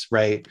demons,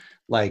 right?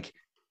 Like,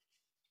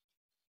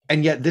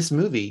 and yet this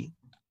movie,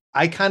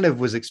 I kind of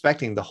was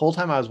expecting the whole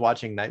time I was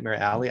watching Nightmare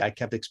Alley, I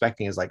kept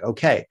expecting is like,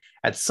 okay,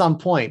 at some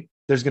point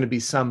there's going to be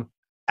some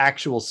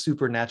actual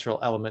supernatural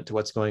element to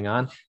what's going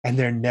on. And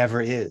there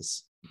never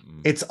is.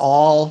 It's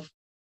all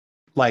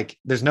like,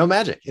 there's no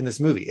magic in this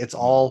movie. It's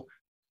all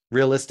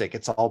realistic.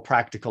 It's all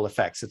practical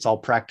effects. It's all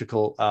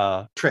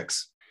practical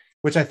tricks,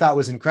 which I thought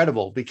was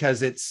incredible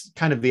because it's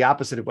kind of the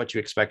opposite of what you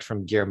expect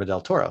from Guillermo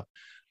del Toro.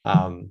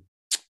 So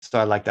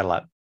I like that a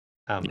lot.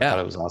 I thought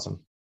it was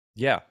awesome.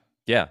 Yeah,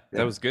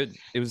 that was good.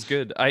 It was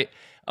good. I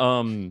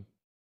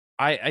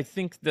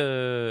think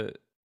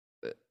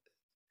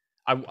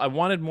I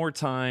wanted more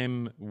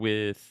time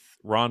with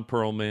Ron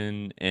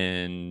Perlman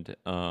and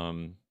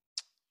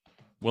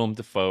Willem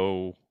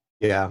Dafoe.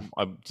 Yeah,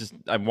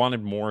 I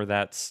wanted more of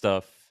that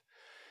stuff.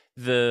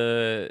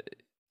 It's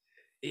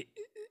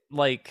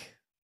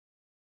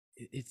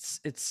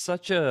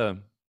such a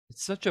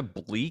it's such a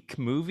bleak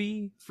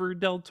movie for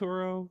Del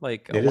Toro.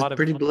 Like a It is lot of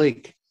pretty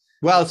bleak.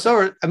 Well,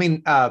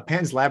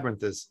 Pan's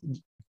Labyrinth is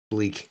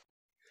bleak.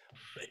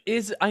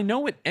 I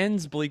know it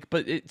ends bleak,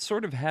 but it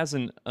sort of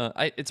hasn't.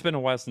 It's been a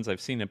while since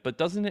I've seen it, but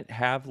doesn't it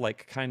have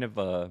like kind of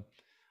a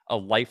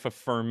life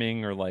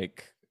affirming or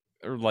like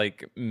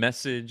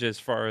message as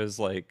far as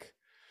like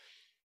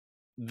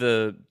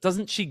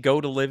doesn't she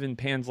go to live in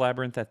Pan's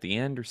Labyrinth at the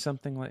end or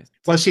something like?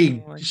 Well,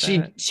 something like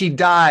that? she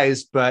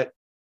dies, but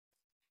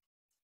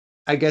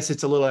I guess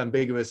it's a little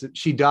ambiguous.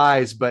 She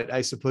dies, but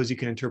I suppose you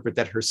can interpret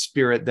that her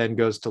spirit then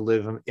goes to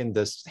live in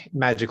this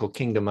magical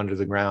kingdom under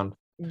the ground.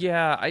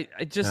 Yeah,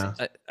 I just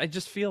Yeah. I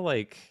just feel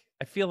like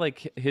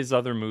his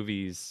other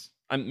movies.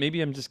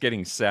 Maybe I'm just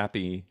getting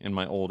sappy in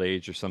my old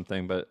age or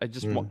something, but I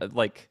just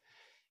like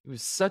it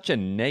was such a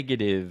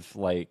negative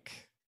like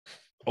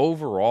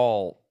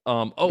overall.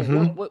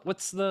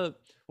 What's the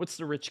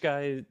rich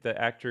guy,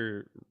 the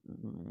actor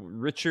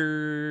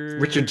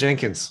Richard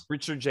Jenkins.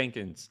 Richard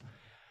Jenkins.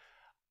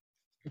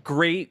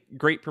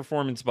 Great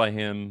performance by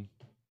him.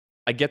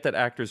 I get that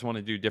actors want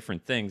to do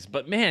different things,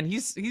 but man,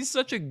 he's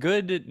such a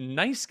good,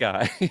 nice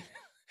guy.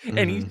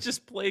 And he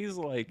just plays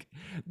like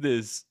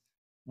this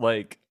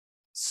like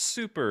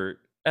super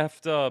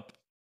effed up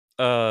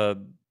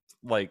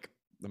like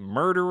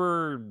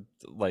murderer,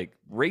 like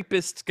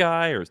rapist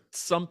guy or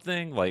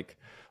something. Like,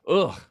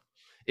 ugh.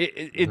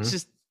 It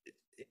just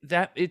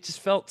it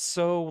just felt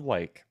so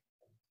like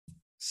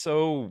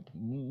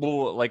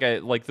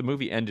like the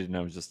movie ended and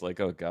I was just like,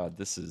 oh god,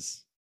 this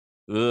is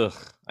ugh.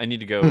 I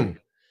need to go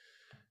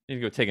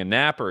take a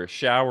nap or a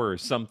shower or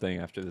something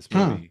after this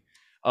movie.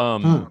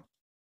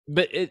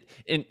 But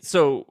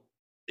so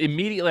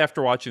immediately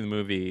after watching the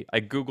movie, I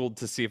Googled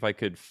to see if I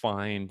could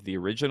find the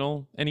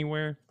original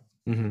anywhere.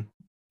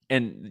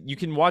 And you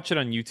can watch it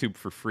on YouTube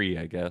for free,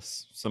 I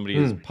guess.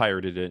 Somebody has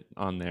pirated it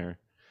on there.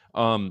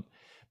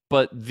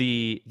 But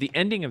the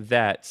ending of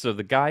that, so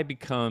the guy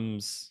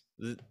becomes,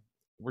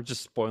 we're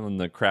just spoiling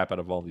the crap out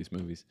of all these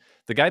movies.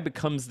 The guy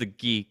becomes the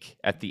geek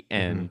at the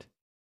end.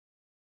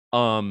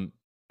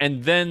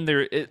 And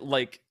then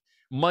like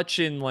much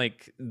in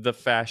like the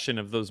fashion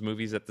of those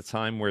movies at the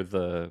time where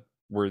the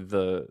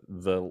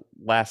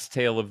last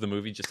tale of the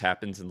movie just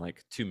happens in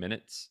like 2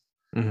 minutes.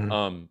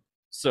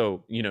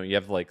 So, you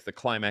have like the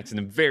climax and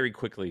then very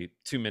quickly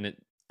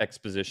 2-minute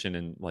exposition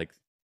and like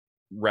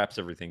wraps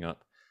everything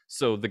up.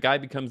 So the guy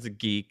becomes a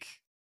geek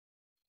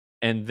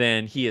and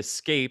then he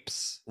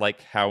escapes,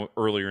 like how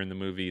earlier in the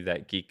movie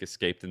that geek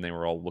escaped and they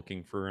were all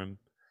looking for him.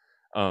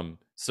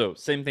 So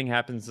same thing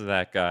happens to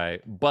that guy,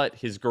 but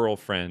his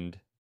girlfriend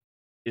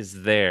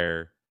is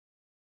there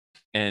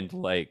and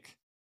like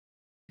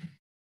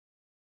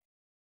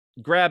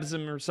grabs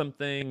him or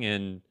something,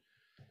 and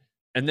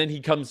then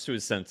he comes to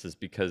his senses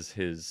because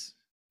his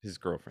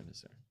girlfriend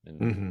is there,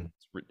 and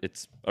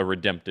it's a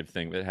redemptive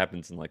thing that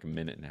happens in like a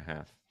minute and a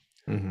half.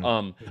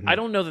 I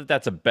don't know that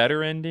that's a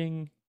better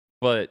ending,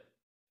 but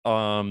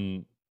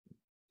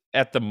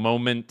at the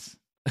moment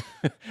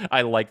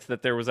I liked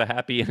that there was a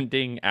happy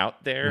ending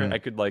out there. I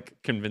could like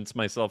convince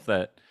myself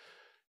that,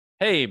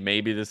 hey,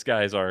 maybe this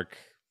guy's arc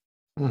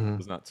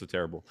was not so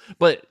terrible.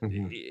 But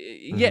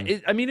yeah,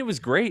 it was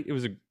great. It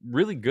was a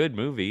really good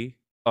movie.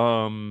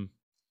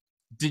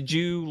 Did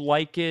you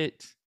like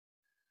it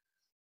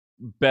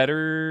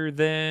better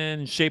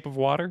than Shape of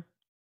Water?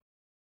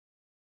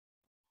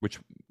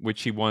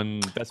 Which he won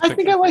Best Picture? I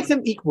think I liked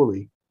him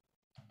equally.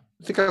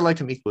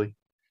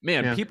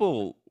 Man, yeah.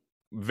 People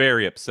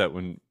very upset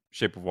when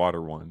Shape of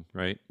Water won,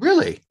 right?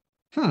 Really?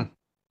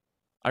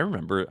 I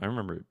remember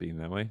it being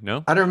that way.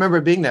 No? I don't remember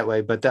it being that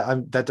way, but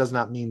that does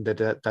not mean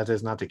that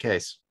is not the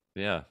case.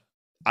 Yeah.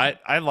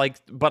 I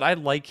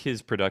like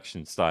his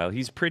production style.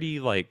 He's pretty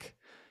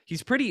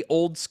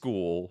old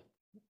school,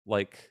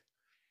 like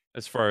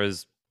as far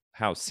as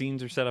how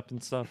scenes are set up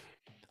and stuff.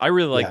 I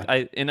really liked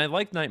I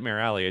like Nightmare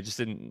Alley. I just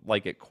didn't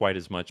like it quite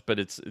as much, but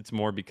it's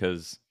more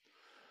because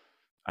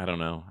I don't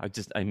know.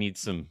 I need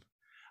some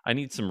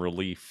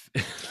relief.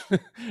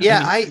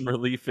 Yeah, I need some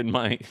relief in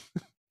my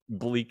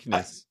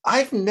bleakness.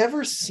 I've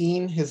never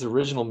seen his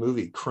original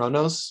movie,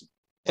 Cronos.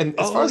 And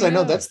as far as I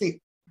know, that's the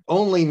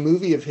only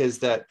movie of his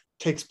that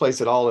takes place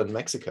at all in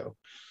Mexico.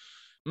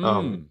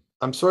 I'm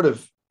sort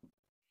of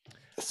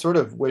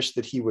wish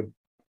that he would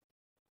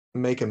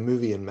make a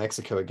movie in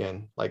Mexico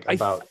again, like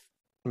about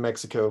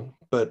Mexico.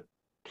 But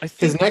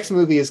his next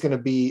movie is going to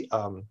be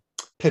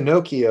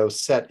Pinocchio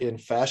set in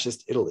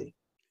fascist Italy.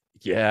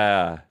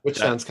 Yeah. Which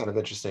sounds kind of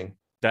interesting.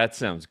 That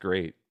sounds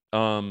great.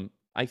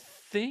 I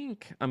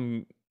think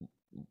I'm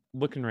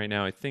looking right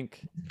now. I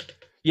think,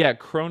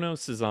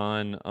 Cronos is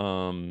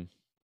on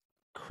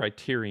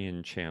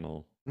Criterion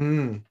Channel.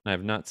 I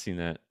have not seen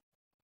that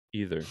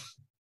either.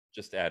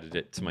 Just added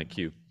it to my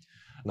queue.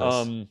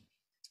 Nice.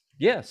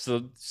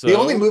 So the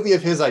only movie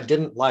of his I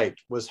didn't like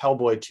was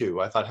Hellboy 2.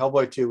 I thought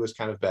Hellboy 2 was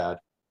kind of bad,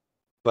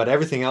 but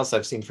everything else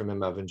I've seen from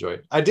him I've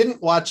enjoyed. I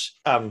didn't watch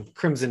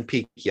Crimson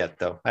Peak yet,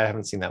 though. I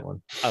haven't seen that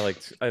one. I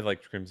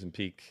liked Crimson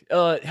Peak.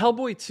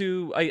 Hellboy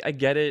 2, I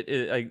get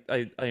it.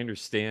 I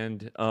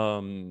understand.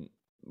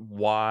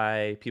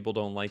 why people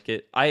don't like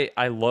it.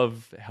 I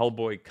love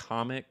Hellboy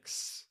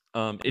comics.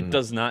 It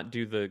does not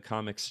do the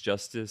comics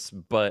justice,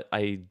 but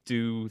I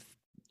do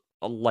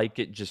like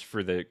it just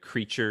for the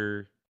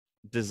creature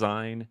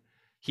design.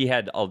 He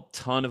had a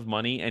ton of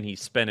money and he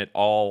spent it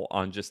all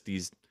on just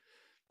these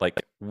like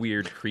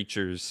weird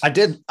creatures. I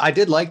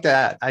did like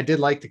that. I did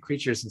like the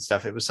creatures and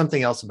stuff. It was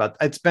something else about.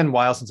 It's been a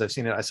while since I've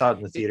seen it. I saw it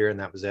in the theater, and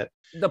that was it.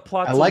 The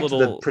plot's I liked a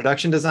little, the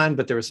production design,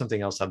 but there was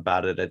something else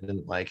about it I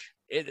didn't like.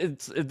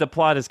 the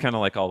plot is kind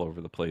of like all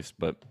over the place,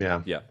 but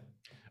Yeah.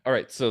 All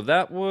right, so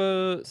that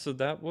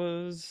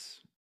was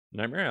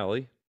Nightmare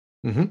Alley.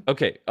 Mhm.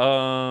 Okay,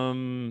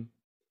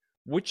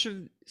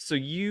 so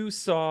you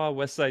saw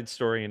West Side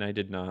Story and I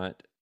did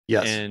not.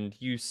 Yes. And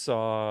you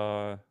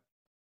saw,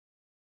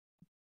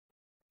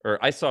 or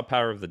I saw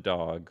Power of the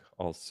Dog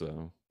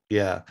also.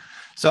 Yeah.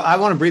 So I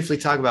want to briefly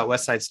talk about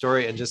West Side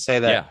Story and just say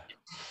that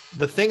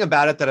the thing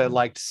about it that I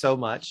liked so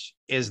much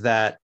is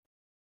that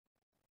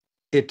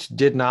it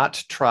did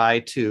not try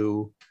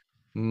to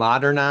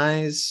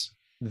modernize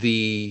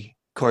the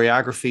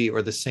choreography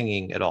or the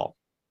singing at all.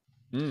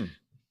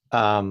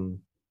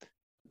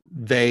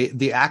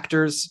 The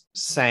actors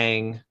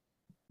sang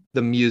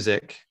the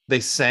music, they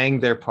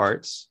sang their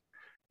parts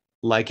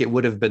like it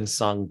would have been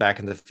sung back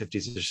in the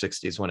 50s or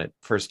 60s when it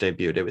first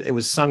debuted. It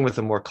was sung with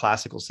a more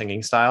classical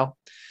singing style.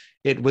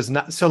 It was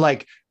not so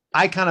like,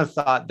 I kind of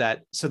thought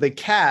that, so they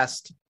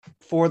cast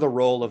for the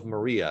role of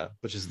Maria,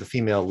 which is the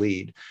female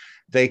lead,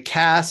 they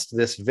cast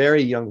this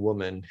very young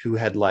woman who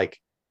had like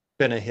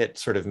been a hit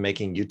sort of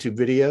making YouTube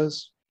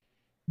videos.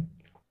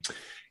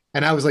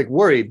 And I was like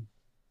worried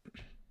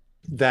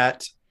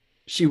that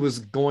she was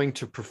going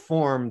to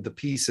perform the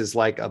pieces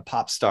like a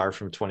pop star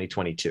from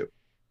 2022,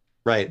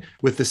 right?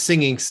 With the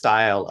singing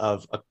style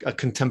of a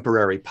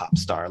contemporary pop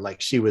star.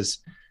 Like she was,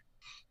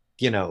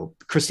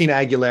 Christina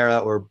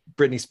Aguilera or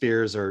Britney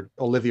Spears or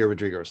Olivia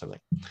Rodrigo or something.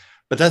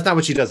 But that's not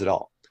what she does at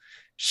all.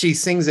 She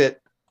sings it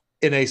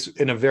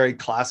in a very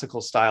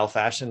classical style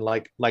fashion,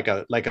 like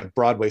a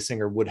Broadway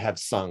singer would have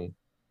sung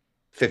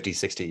 50,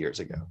 60 years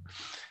ago,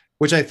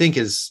 which I think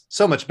is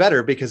so much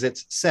better because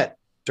it's set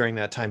during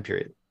that time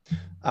period.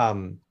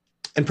 And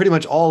pretty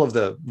much all of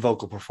the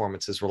vocal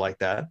performances were like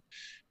that.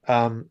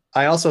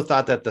 I also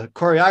thought that the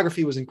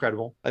choreography was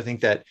incredible. I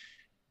think that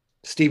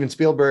Steven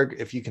Spielberg,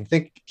 if you can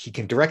think he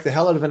can direct the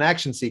hell out of an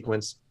action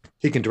sequence,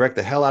 he can direct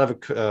the hell out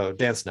of a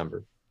dance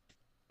number.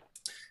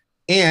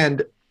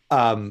 And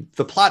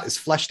the plot is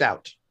fleshed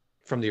out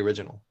from the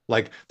original.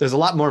 Like there's a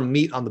lot more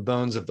meat on the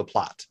bones of the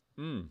plot.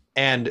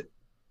 And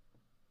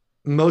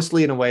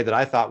mostly in a way that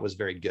I thought was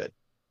very good.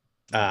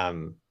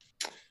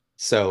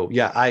 So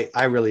yeah,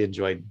 I really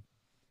enjoyed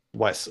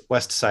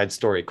West Side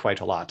Story quite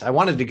a lot. I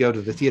wanted to go to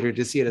the theater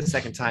to see it a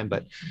second time,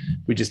 but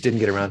we just didn't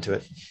get around to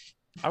it.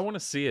 I want to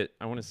see it.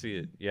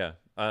 Yeah.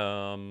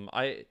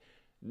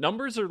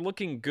 Numbers are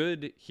looking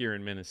good here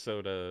in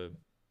Minnesota,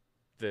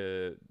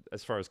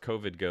 as far as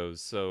COVID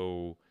goes.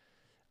 So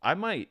I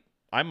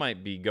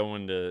might be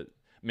going to,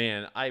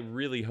 man, I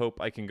really hope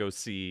I can go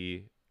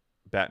see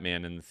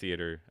Batman in the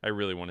theater. I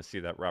really want to see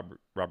that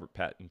Robert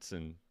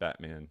Pattinson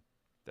Batman.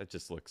 That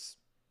just looks,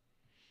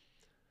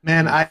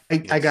 man, I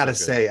gotta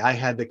say, I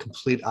had the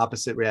complete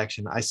opposite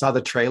reaction. I saw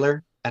the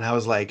trailer and I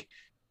was like,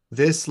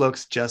 this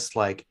looks just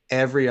like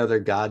every other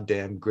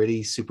goddamn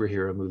gritty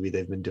superhero movie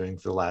they've been doing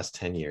for the last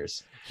 10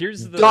 years.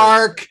 Here's the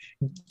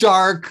dark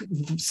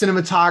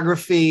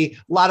cinematography, a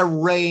lot of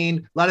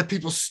rain, a lot of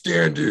people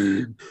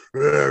standing.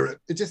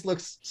 It just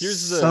looks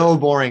so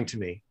boring to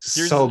me.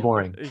 So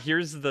boring.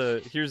 Here's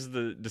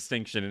the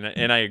distinction,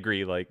 and I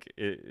agree. Like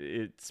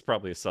it's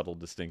probably a subtle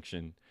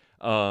distinction.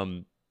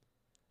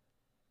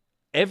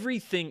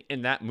 Everything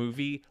in that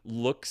movie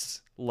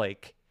looks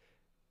like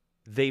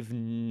they've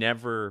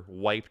never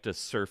wiped a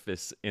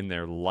surface in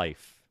their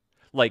life.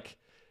 Like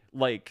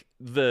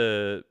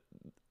the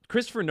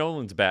Christopher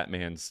Nolan's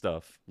Batman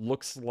stuff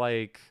looks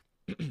like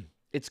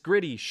it's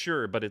gritty,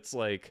 sure, but it's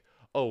like,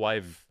 oh,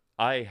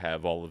 I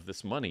have all of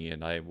this money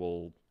and I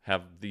will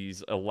have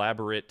these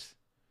elaborate,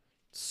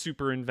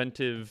 super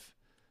inventive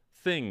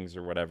things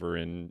or whatever.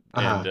 And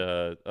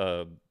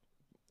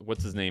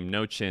what's his name?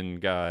 No Chin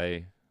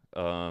guy.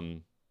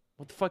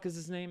 What the fuck is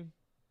his name?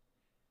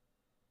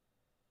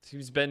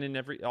 He's been in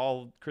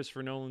all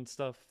Christopher Nolan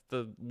stuff.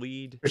 The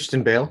lead,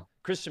 Christian Bale.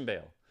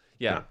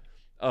 Yeah.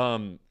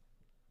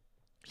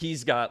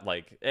 He's got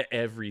like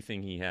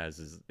everything he has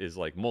is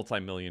like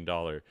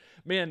multi-million-dollar.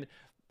 Man,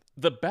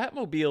 the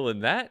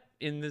Batmobile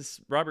in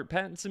this Robert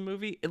Pattinson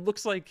movie, it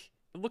looks like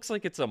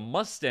it's a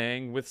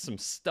Mustang with some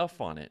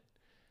stuff on it.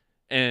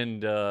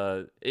 And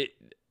didn't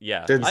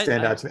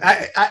stand out to me.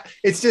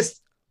 It's just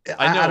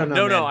I know. I don't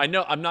know. No, I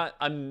know.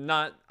 I'm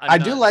not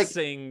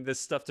saying this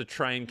stuff to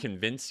try and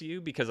convince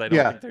you because I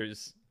don't think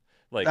there's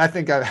like. I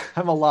think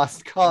I'm a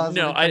lost cause.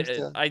 No, I'm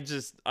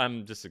just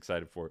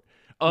excited for it.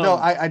 No,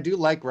 I do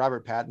like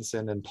Robert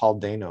Pattinson and Paul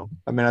Dano.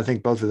 I mean, I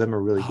think both of them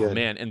are really good.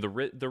 Man, and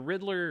the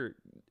Riddler,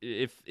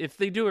 if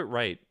they do it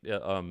right,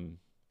 the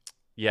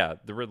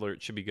Riddler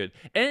should be good.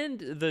 And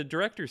the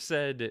director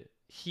said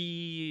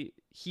he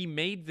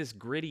made this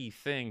gritty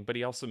thing, but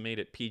he also made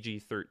it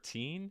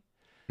PG-13.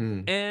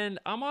 Hmm. And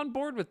I'm on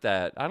board with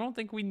that. I don't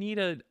think we need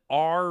a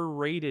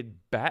R-rated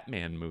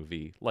Batman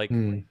movie. Like,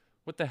 Hmm.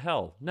 what the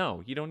hell?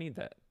 No, you don't need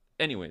that.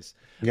 Anyways,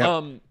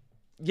 Yep.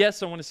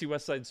 yes, I want to see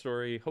West Side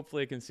Story.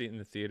 Hopefully I can see it in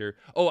the theater.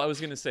 Oh, I was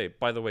going to say,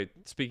 by the way,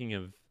 speaking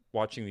of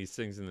watching these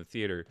things in the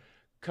theater,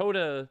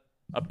 Coda,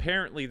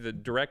 apparently the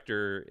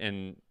director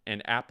and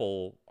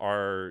Apple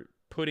are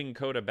putting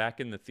Coda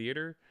back in the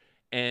theater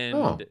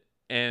and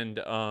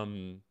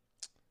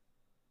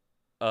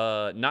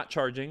not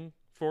charging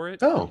for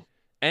it. Oh.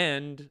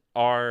 And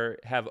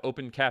have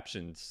open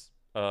captions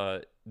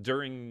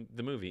during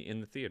the movie in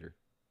the theater.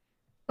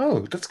 Oh,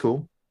 that's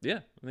cool. Yeah,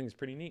 I think it's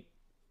pretty neat.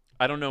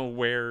 I don't know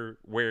where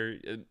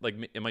like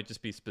it might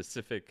just be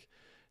specific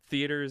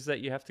theaters that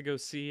you have to go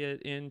see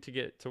it in to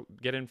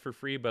get in for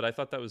free, but I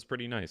thought that was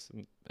pretty nice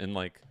and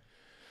like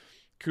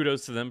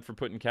kudos to them for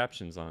putting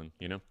captions on,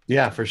 you know?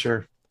 Yeah, for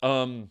sure.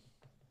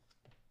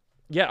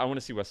 Yeah, I want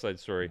to see West Side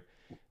Story.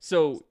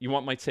 So, you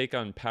want my take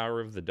on Power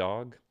of the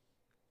Dog?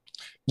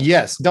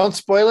 Yes. Don't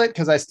spoil it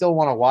because I still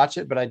want to watch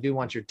it, but I do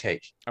want your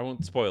take. I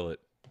won't spoil it.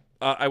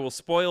 I will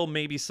spoil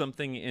maybe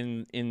something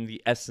in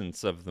the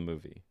essence of the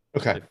movie.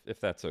 Okay. If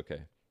that's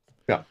okay.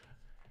 Yeah.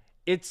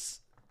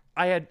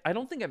 I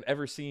don't think I've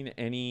ever seen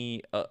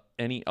any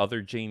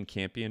other Jane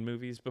Campion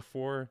movies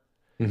before.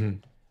 Mm-hmm.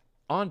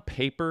 On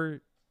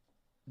paper,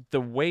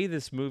 the way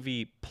this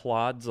movie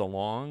plods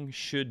along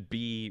should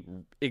be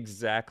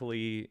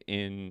exactly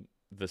in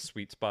the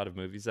sweet spot of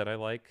movies that I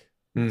like.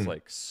 It's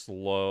like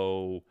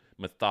slow,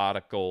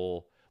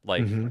 methodical,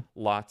 like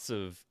lots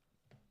of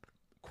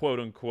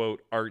quote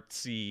unquote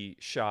artsy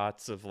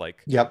shots of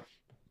like Yep.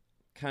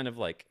 kind of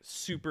like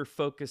super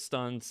focused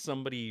on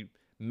somebody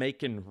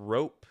making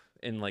rope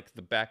and like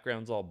the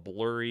background's all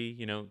blurry,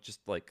 you know, just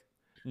like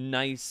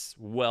nice,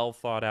 well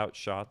thought out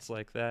shots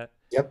like that.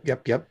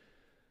 Yep.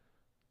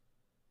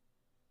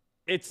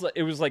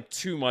 It was like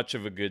too much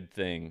of a good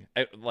thing.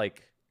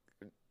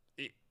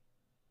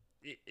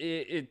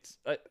 It's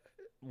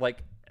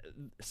like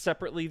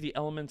separately the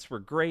elements were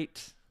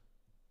great,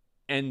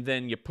 and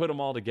then you put them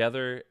all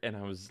together,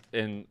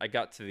 and I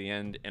got to the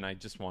end, and I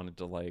just wanted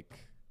to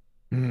like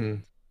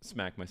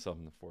smack myself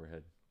in the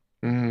forehead.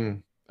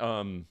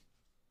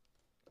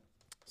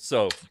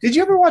 So did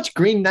you ever watch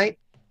Green Knight?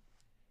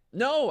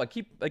 No, I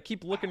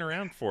keep looking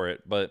around for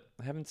it, but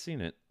I haven't seen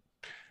it.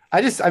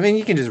 I mean,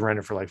 you can just rent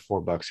it for like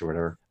 $4 or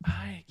whatever.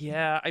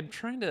 I'm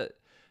trying to.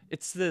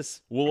 It's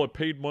this. Well, I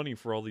paid money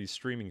for all these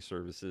streaming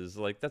services.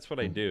 Like that's what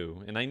I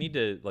do, and I need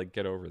to like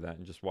get over that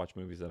and just watch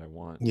movies that I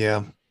want.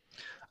 Yeah.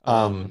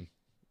 Let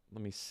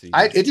me see.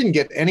 It didn't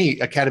get any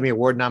Academy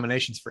Award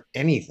nominations for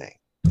anything,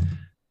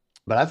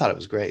 but I thought it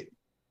was great.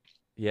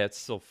 Yeah, it's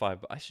still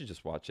 $5. I should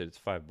just watch it. It's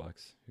 $5.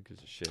 Who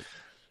gives a shit?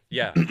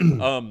 Yeah.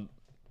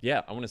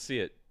 Yeah, I want to see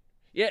it.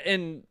 Yeah,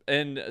 and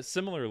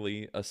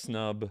similarly, a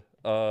snub.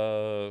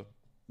 Our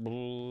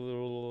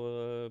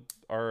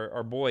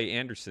boy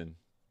Anderson,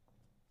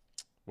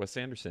 Wes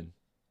Anderson.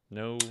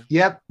 No.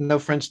 Yep. No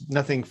French.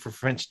 Nothing for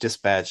French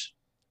Dispatch.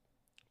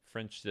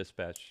 French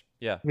Dispatch.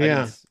 Yeah.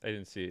 Yeah. I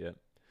didn't see it yet.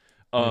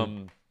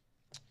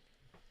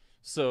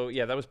 So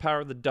yeah, that was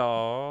Power of the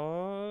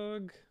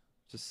Dog.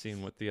 Just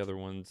seeing what the other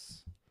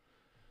ones.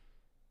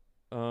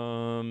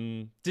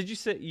 Did you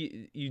say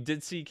you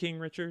did see King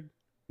Richard?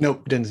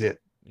 Nope, didn't see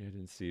it. Yeah, I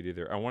didn't see it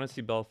either. I want to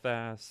see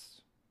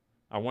Belfast.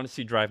 I want to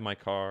see Drive My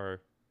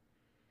Car.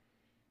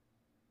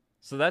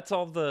 So that's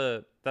all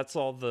the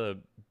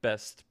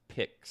best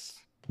picks.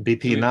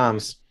 BP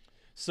noms.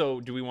 So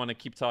do we want to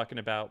keep talking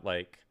about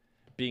like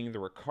Being the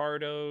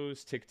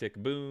Ricardos, Tick Tick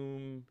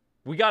Boom?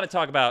 We got to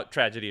talk about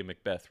Tragedy of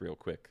Macbeth real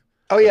quick.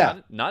 Oh yeah.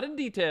 Not in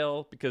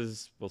detail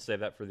because we'll save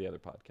that for the other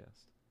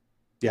podcast.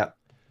 Yeah.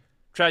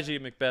 Tragedy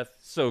of Macbeth,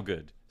 so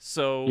good.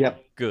 So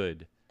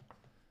good.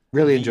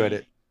 Really enjoyed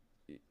it.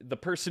 The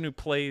person who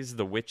plays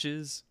the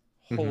witches,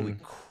 holy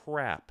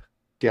crap.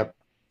 Yep.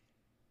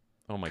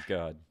 Oh my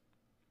God.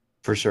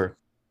 For sure.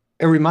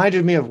 It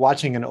reminded me of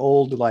watching an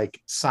old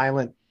like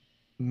silent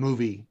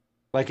movie.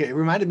 Like it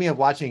reminded me of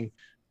watching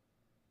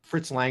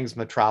Fritz Lang's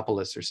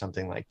Metropolis or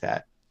something like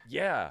that.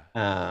 Yeah.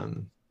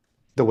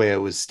 The way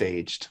it was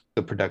staged,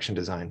 the production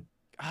design.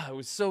 It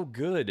was so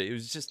good. It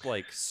was just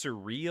like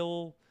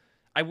surreal.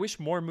 I wish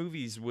more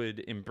movies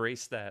would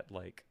embrace that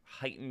like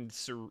heightened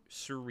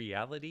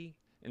surreality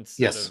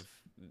instead of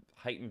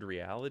heightened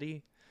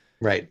reality.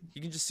 Right.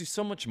 You can just do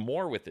so much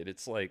more with it.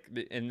 It's like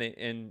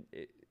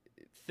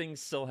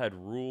things still had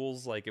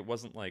rules. Like it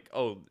wasn't like,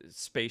 oh,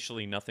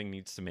 spatially nothing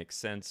needs to make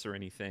sense or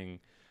anything.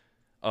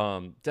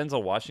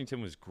 Denzel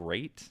Washington was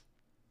great.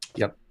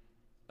 Yep.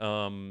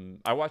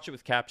 I watched it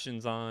with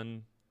captions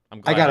on.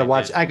 I gotta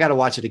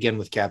watch it again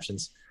with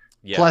captions.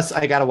 Yeah. Plus,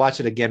 I gotta watch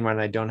it again when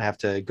I don't have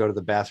to go to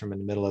the bathroom in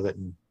the middle of it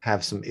and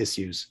have some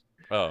issues.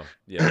 Oh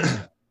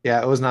yeah.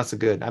 Yeah, it was not so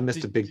good. I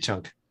missed a big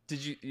chunk.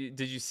 Did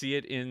you see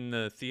it in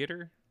the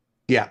theater?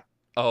 Yeah.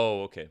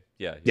 Oh, okay.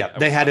 Yeah, Yeah, I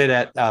they was had talking it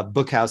at about.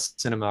 Bookhouse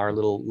Cinema, our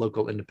little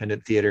local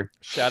independent theater.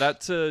 Shout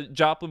out to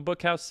Joplin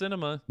Bookhouse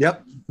Cinema.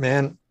 Yep,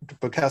 man,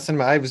 Bookhouse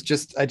Cinema. I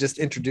just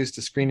introduced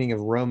a screening of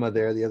Roma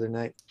there the other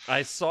night.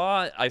 I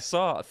saw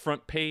a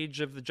front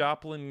page of the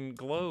Joplin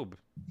Globe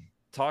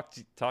talked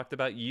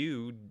about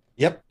you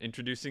Yep.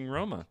 introducing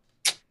Roma.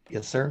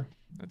 Yes, sir.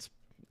 That's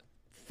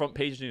front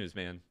page news,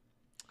 man.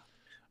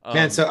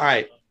 Man, so all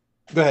right,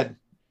 go ahead.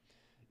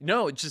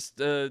 No, it just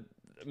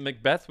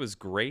Macbeth was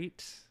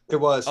great. It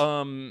was.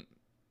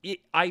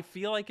 I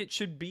feel like it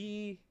should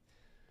be.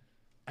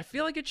 I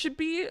feel like it should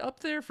be up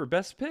there for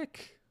best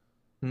pick.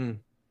 Hmm.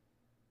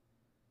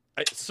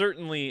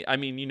 Certainly, I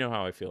mean, you know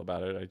how I feel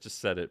about it. I just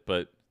said it,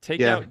 but take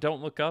Yeah. out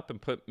Don't Look Up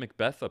and put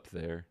Macbeth up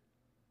there.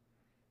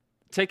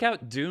 Take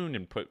out Dune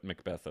and put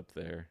Macbeth up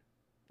there.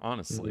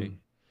 Honestly. Mhm.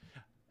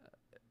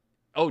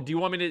 Oh, do you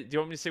want me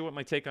to say what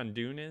my take on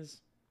Dune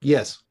is?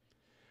 Yes.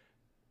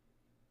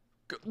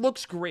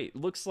 Looks great.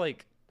 Looks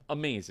like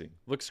amazing.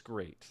 Looks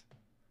great.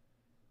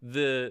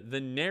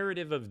 The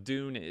narrative of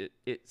Dune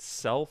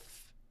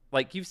itself,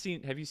 like have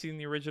you seen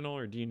the original,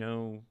 or do you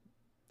know?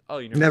 Oh,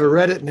 you Never seen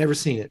read it, never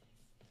seen it.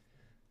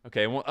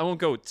 Okay, I won't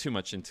go too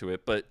much into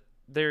it, but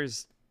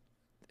there's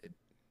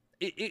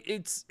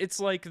it's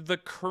like the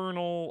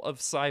kernel of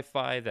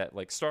sci-fi that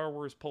like Star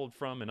Wars pulled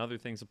from and other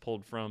things have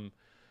pulled from.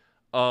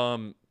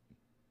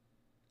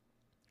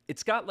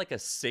 It's got like a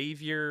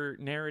savior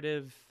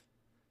narrative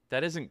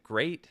that isn't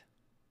great.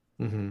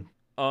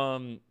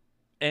 Mm-hmm.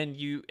 And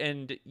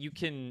you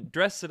can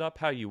dress it up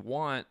how you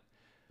want,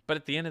 but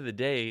at the end of the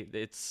day,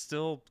 it's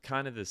still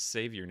kind of the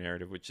savior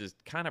narrative, which is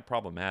kind of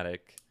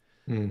problematic.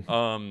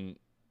 Mm.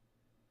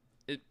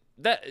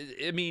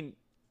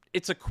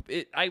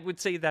 I would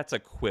say that's a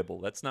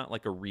quibble. That's not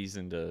like a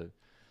reason to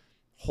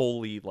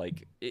wholly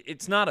like.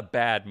 It's not a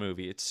bad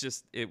movie. It's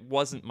just it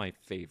wasn't my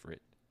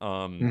favorite.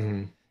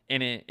 Mm-hmm.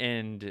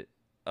 And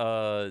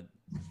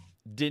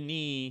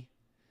Denis,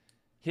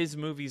 his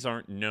movies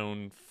aren't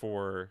known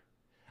for.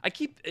 I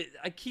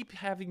keep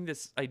having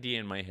this idea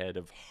in my head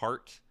of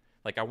heart.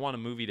 Like I want a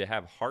movie to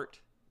have heart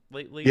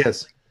lately.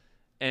 Yes.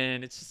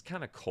 And it's just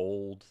kind of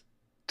cold.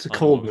 It's a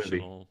cold movie.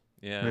 Unemotional.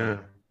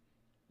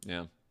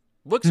 Yeah.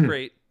 Looks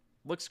great.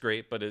 Looks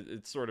great, but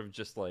it's sort of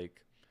just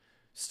like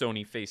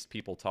stony faced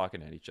people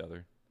talking at each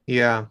other.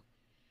 Yeah.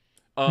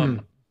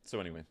 So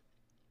anyway.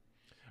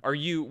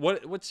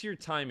 What's your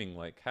timing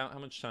like? How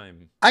much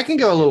time? I can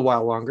go a little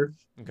while longer.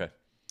 Okay.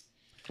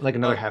 Like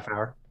another half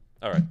hour.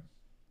 All right.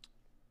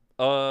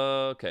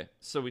 Okay.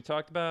 So we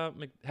talked about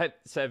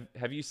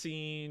have you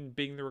seen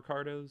Being the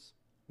Ricardos?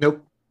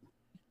 Nope.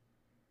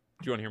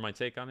 Do you want to hear my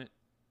take on it?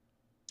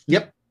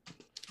 Yep.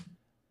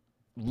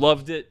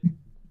 Loved it.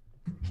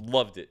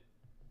 Loved it.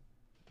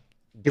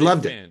 You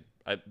loved fan.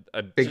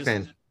 it. Big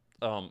fan.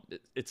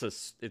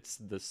 It's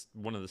this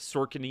one of the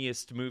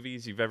Sorkiniest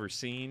movies you've ever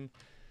seen.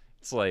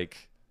 It's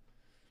like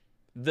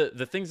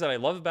the things that I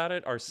love about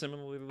it are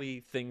similarly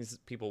things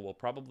people will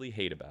probably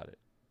hate about it.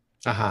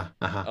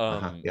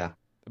 Yeah.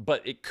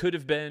 But it could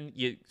have been,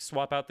 you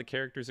swap out the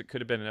characters, it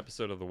could have been an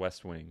episode of The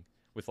West Wing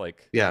with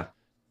like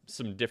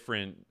some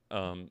different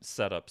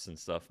setups and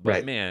stuff.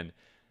 But man,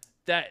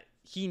 that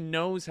he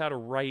knows how to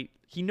write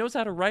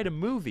a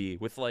movie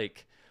with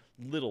like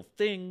little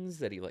things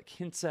that he like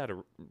hints at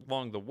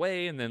along the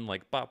way, and then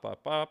like bop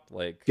bop bop,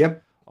 like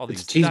all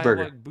these cheeseburger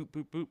dialogue, boop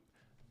boop boop.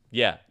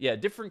 Yeah,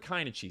 different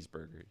kind of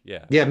cheeseburger.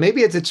 Yeah,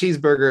 maybe it's a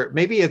cheeseburger,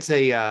 maybe it's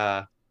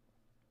a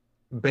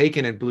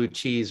bacon and blue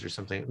cheese or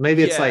something.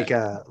 Maybe it's like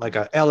a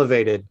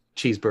elevated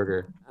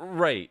cheeseburger.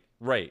 Right.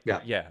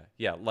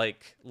 Yeah.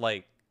 Like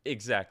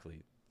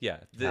exactly. Yeah.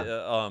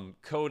 The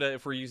coda,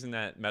 if we're using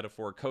that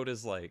metaphor,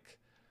 coda's like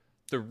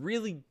the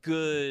really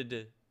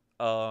good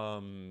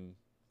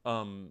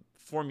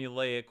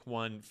formulaic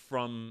one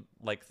from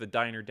like the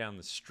diner down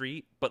the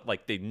street, but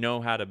like they know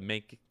how to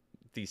make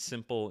these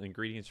simple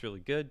ingredients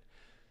really good.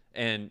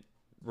 And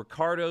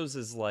Ricardo's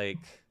is like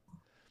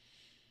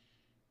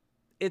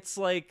it's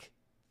like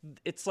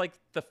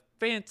the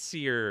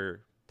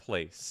fancier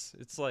place.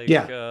 It's like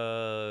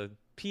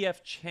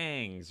PF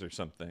Chang's or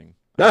something.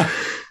 But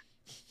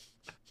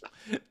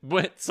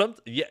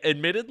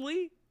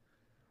admittedly,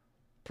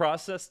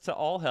 processed to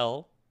all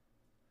hell.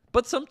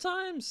 But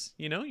sometimes,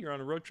 you're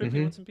on a road trip,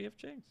 you want some PF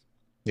Chang's.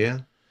 Yeah.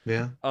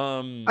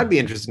 I'd be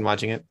interested in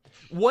watching it.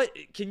 What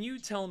can you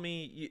tell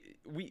me?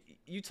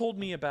 You told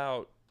me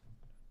about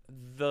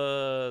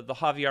the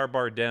Javier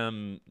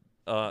Bardem.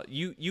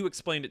 You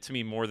explained it to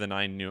me more than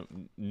I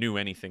knew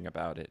anything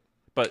about it.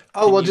 But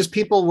just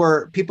people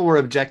were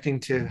objecting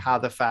to how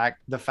the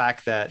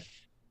fact that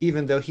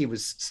even though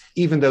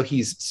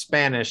he's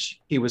Spanish,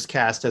 he was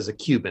cast as a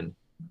Cuban.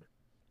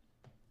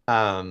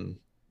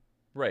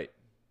 Right.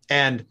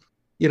 And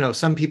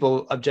some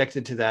people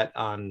objected to that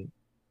on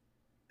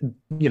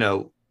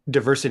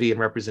diversity and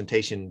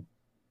representation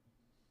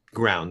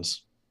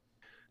grounds.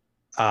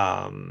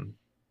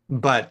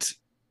 But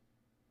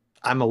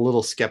I'm a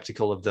little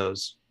skeptical of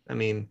those. I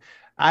mean,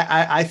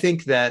 I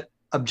think that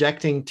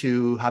objecting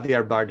to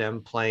Javier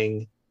Bardem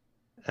playing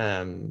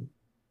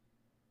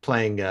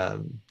playing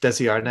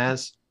Desi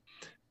Arnaz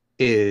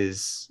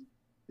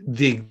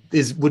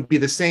would be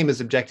the same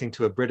as objecting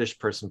to a British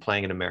person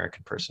playing an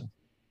American person.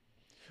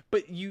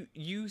 But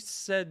you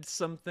said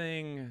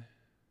something.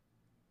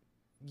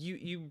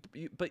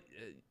 But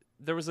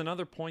there was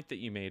another point that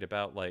you made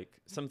about like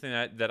something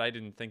that I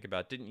didn't think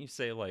about. Didn't you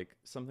say like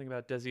something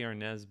about Desi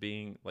Arnaz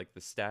being like the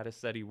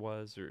status that he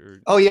was,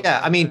 or Oh yeah,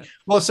 like I mean, that?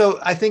 well, so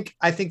I think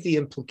the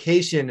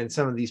implication in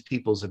some of these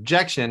people's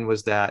objection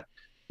was that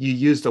you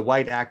used a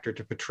white actor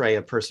to portray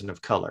a person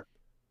of color.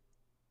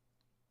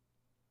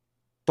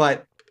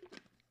 But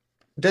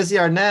Desi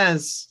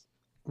Arnaz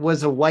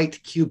was a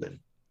white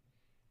Cuban.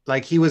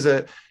 Like he was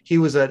a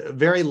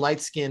very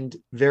light-skinned,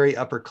 very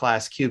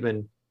upper-class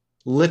Cuban,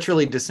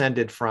 literally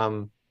descended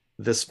from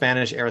the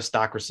Spanish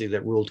aristocracy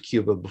that ruled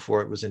Cuba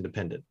before it was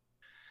independent.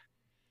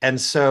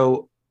 And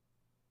so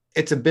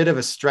it's a bit of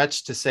a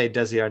stretch to say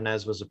Desi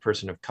Arnaz was a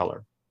person of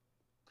color.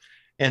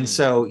 And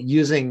so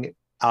using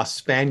a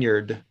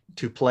Spaniard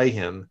to play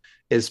him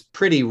is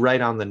pretty right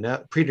on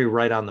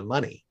the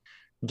money,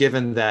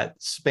 given that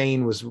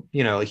Spain was,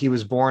 he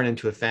was born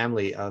into a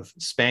family of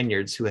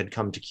Spaniards who had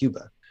come to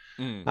Cuba.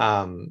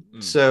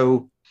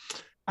 So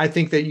I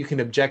think that you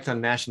can object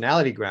on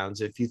nationality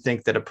grounds if you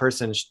think that a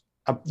person,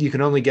 you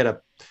can only get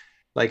a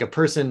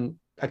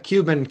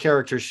Cuban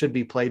character should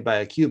be played by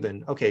a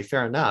Cuban. Okay,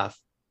 fair enough.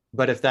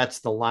 But if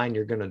that's the line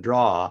you're going to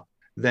draw,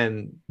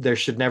 then there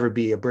should never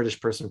be a British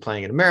person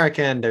playing an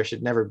American. There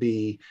should never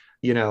be,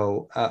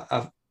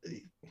 right.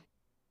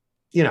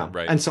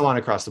 And so on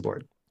across the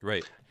board.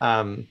 Right.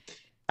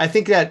 I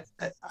think that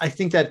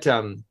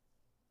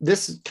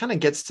this kind of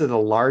gets to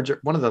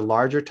one of the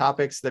larger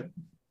topics that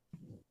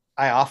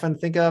I often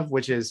think of,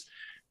 which is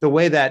the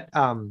way that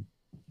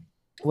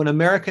when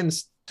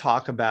Americans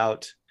talk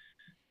about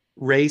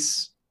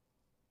race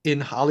in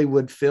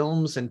Hollywood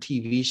films and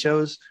TV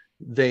shows,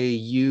 they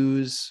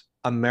use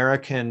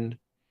American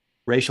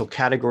racial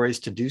categories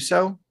to do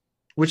so,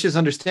 which is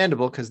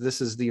understandable because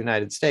this is the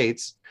United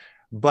States.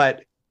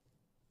 But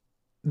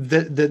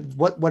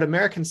what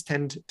Americans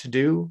tend to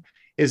do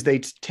is they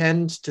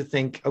tend to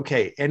think,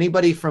 okay,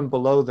 anybody from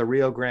below the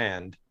Rio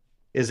Grande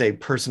is a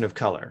person of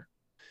color,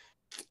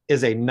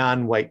 is a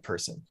non-white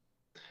person,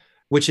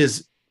 which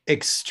is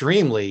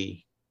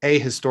extremely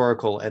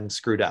ahistorical and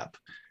screwed up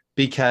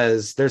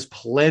because there's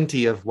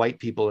plenty of white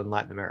people in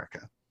Latin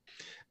America.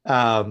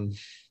 And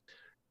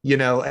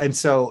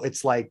so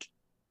it's like,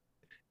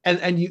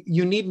 and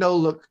you need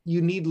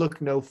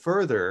look no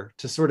further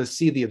to sort of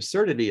see the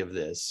absurdity of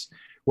this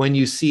when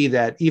you see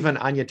that even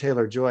Anya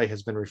Taylor-Joy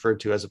has been referred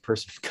to as a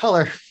person of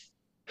color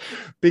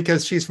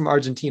because she's from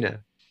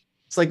Argentina.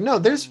 It's like, no,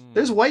 there's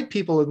white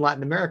people in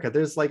Latin America.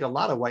 There's like a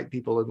lot of white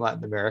people in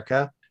Latin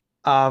America.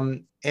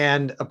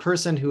 And a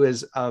person who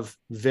is of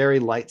very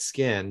light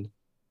skin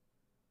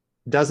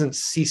doesn't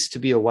cease to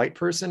be a white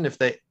person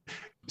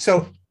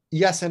so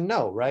yes and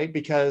no, right?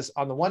 Because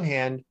on the one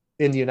hand,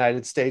 in the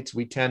United States,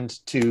 we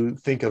tend to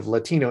think of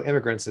Latino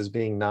immigrants as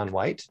being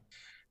non-white,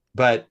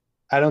 but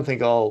I don't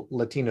think all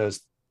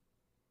Latinos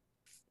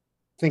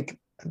think.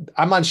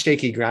 I'm on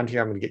shaky ground here.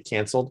 I'm going to get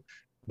canceled,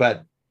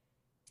 but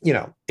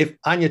if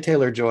Anya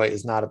Taylor-Joy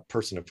is not a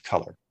person of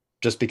color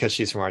just because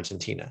she's from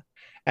Argentina,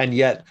 and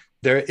yet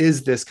there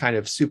is this kind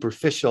of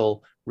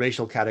superficial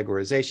racial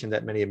categorization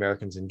that many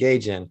Americans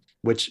engage in,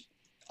 which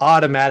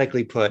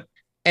automatically put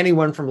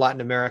anyone from Latin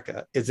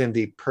America is in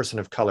the person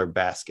of color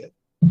basket.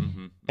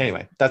 Mm-hmm.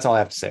 Anyway, that's all I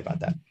have to say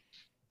about that.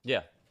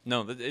 Yeah.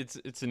 No,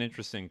 it's an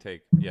interesting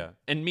take. Yeah.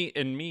 And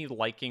me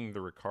liking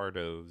the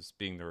Ricardos,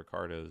 being the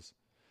Ricardos,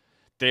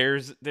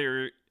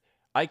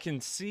 I can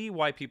see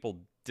why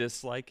people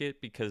dislike it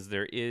because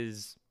there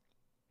is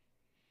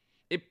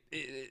it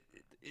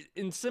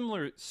in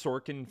similar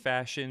Sorkin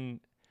fashion,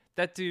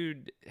 that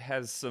dude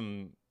has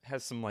some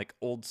like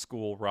old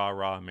school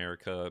rah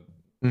America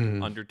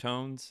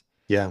undertones.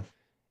 Yeah.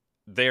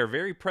 They are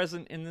very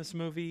present in this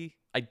movie.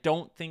 I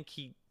don't think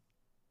he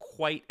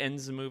quite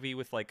ends the movie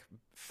with like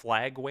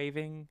flag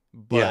waving,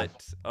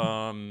 but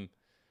the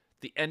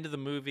end of the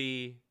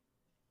movie,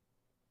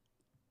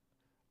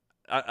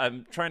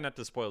 I'm trying not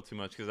to spoil too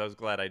much because I was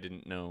glad I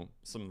didn't know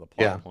some of the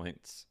plot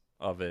points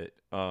of it.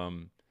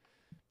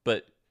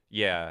 But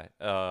yeah,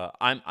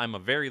 I'm a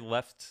very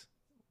left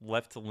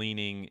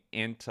leaning,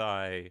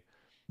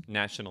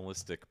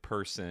 anti-nationalistic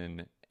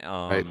person.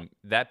 Right.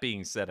 That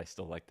being said, I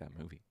still like that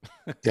movie.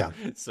 Yeah.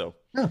 So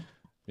yeah.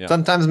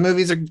 Sometimes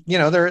movies are,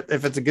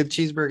 if it's a good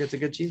cheeseburger, it's a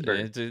good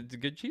cheeseburger. It's a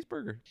good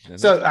cheeseburger.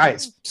 So, all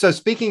right. So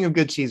speaking of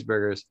good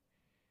cheeseburgers,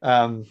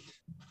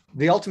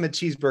 the ultimate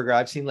cheeseburger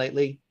I've seen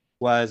lately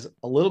was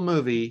a little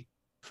movie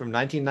from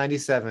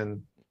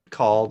 1997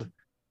 called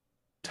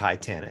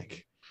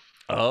Titanic.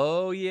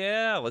 Oh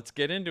yeah. Let's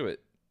get into it.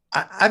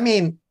 I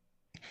mean,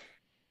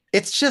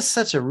 it's just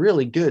such a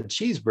really good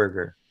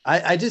cheeseburger.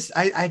 I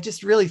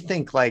just really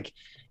think like,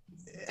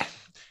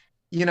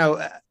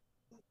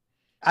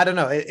 I don't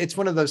know. It's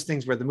one of those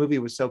things where the movie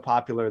was so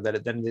popular that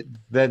it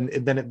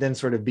then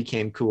sort of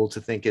became cool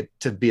to think it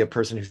to be a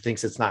person who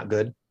thinks it's not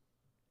good.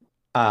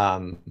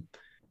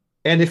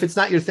 And if it's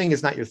not your thing,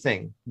 it's not your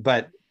thing.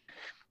 But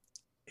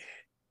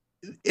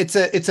it's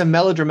a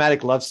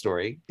melodramatic love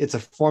story. It's a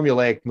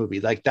formulaic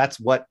movie. Like that's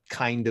what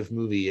kind of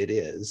movie it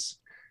is.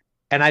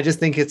 And I just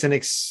think it's an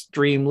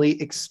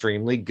extremely,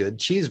 extremely good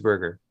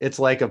cheeseburger. It's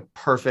like a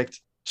perfect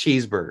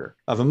cheeseburger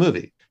of a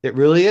movie. It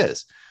really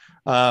is.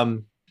 I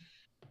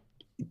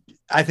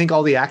think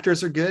all the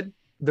actors are good.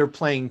 They're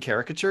playing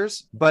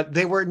caricatures, but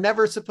they were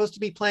never supposed to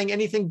be playing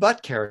anything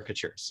but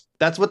caricatures.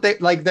 That's what they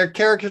like. Their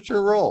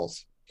caricature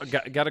roles.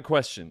 Got a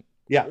question.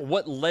 Yeah.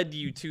 What led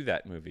you to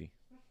that movie?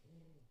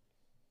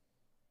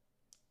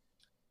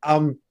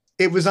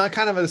 It was on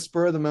kind of a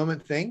spur of the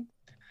moment thing.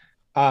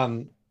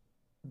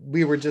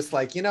 We were just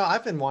like,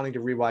 I've been wanting to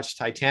rewatch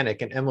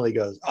Titanic, and Emily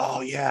goes,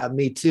 "Oh yeah,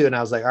 me too." And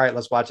I was like, "All right,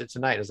 let's watch it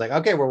tonight." I was like,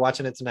 "Okay, we're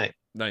watching it tonight."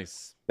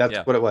 Nice.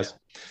 That's what it was.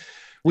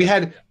 We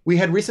had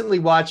recently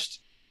watched,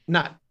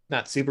 not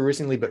super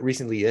recently, but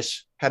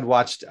recently-ish, had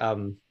watched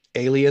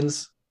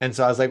Aliens, and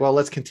so I was like, "Well,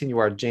 let's continue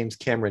our James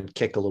Cameron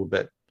kick a little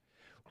bit."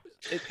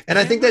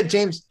 I think that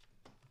James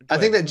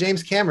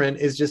Cameron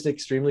is just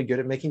extremely good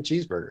at making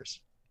cheeseburgers.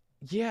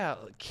 Yeah,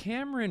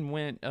 Cameron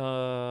went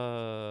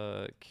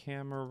Cameron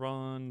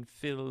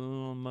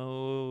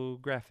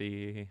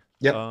filmography.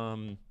 Yep.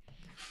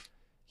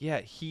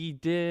 Yeah, he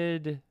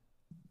did.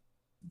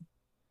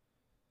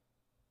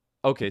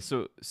 Okay,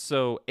 so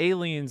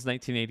Aliens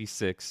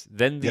 1986,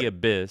 then The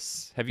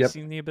Abyss. Have you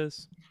seen The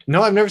Abyss?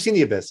 No, I've never seen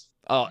The Abyss.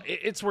 Oh,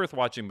 it's worth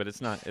watching, but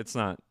it's not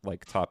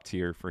like top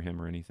tier for him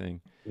or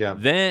anything. Yeah.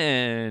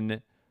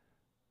 Then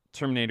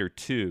Terminator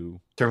 2.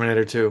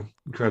 Terminator 2.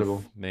 Incredible.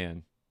 Oof,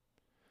 man.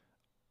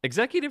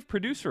 Executive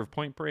producer of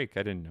Point Break.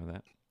 I didn't know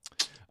that.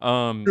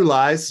 True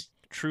Lies.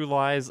 True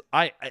Lies.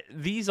 I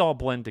these all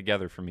blend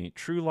together for me.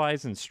 True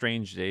Lies and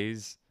Strange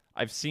Days.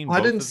 I've seen both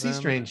I didn't of see them.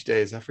 Strange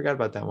Days. I forgot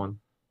about that one.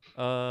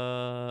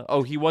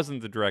 He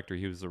wasn't the director.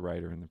 He was the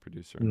writer and the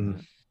producer.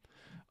 Mm.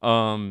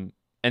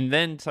 And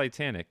then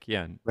Titanic,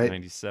 Right.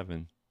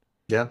 97.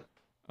 Yeah.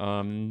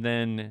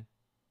 Then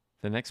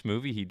the next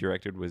movie he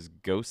directed was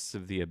Ghosts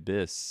of the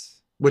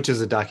Abyss, which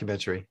is a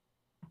documentary.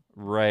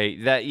 Right.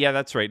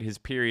 That's right. His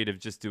period of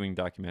just doing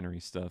documentary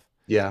stuff.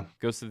 Yeah.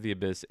 Ghosts of the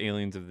Abyss,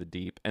 Aliens of the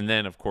Deep, and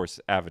then of course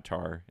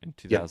Avatar in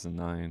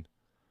 2009.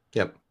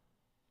 Yep.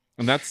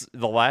 And that's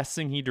the last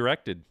thing he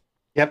directed.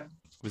 Yep.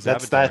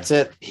 That's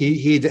it.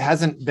 He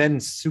hasn't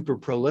been super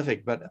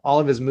prolific, but all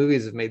of his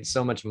movies have made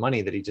so much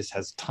money that he just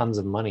has tons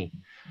of money.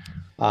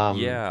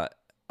 He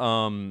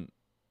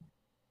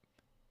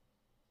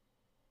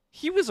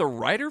was a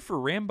writer for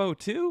Rambo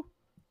 2?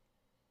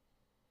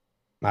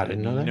 I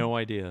didn't know that. No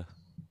idea.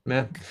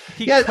 Man.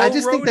 I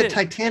just think that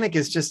Titanic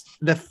is just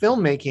the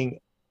filmmaking.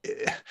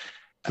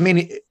 I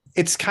mean,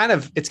 it's kind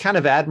of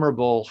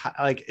admirable.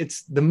 Like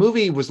the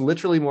movie was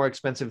literally more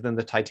expensive than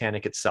the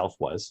Titanic itself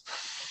was,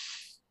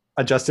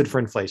 adjusted for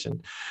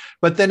inflation,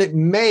 but then it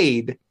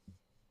made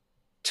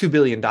 $2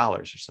 billion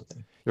or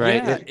something,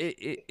 right? Yeah,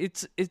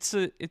 it's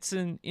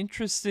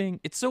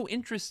so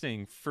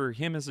interesting for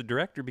him as a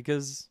director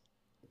because,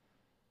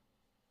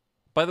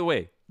 by the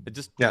way, I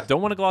just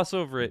don't want to gloss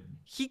over it.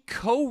 He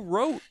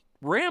co-wrote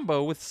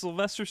Rambo with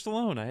Sylvester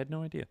Stallone. I had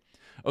no idea.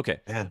 Okay.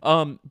 Man.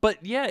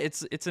 But yeah,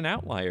 it's an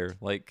outlier.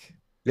 Like,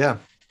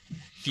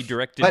 he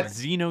directed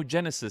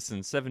Xenogenesis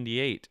in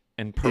 78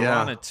 and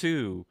Piranha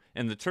 2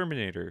 and The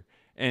Terminator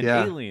and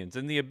Aliens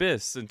and The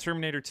Abyss and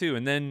Terminator 2.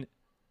 And then,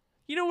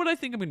 you know what I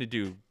think I'm going to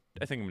do?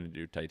 I think I'm going to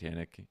do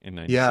Titanic in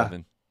 97. Yeah.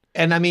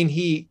 And I mean,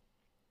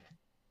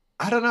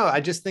 I don't know. I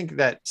just think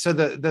that, so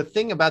the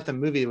thing about the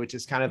movie, which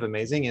is kind of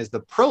amazing, is the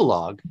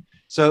prologue.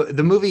 So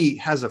the movie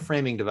has a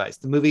framing device.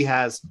 The movie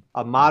has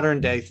a modern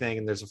day thing,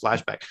 and there's a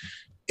flashback.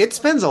 It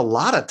spends a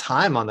lot of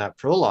time on that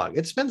prologue.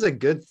 It spends a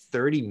good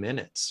 30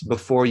 minutes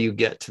before you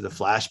get to the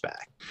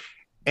flashback.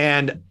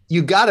 And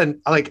you gotta,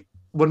 like,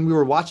 when we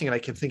were watching it, I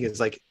kept thinking, it's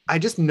like, I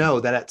just know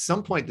that at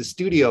some point the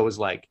studio was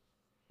like,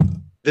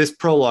 this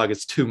prologue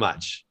is too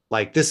much.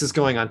 Like, this is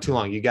going on too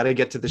long. You got to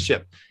get to the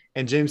ship.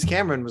 And James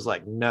Cameron was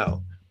like,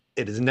 no,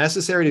 it is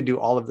necessary to do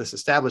all of this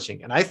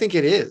establishing. And I think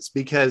it is,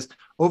 because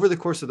over the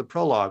course of the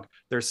prologue,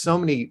 there's so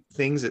many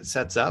things it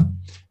sets up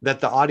that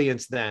the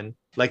audience then,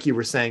 like you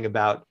were saying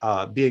about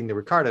being the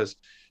Ricardos,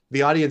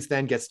 the audience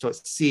then gets to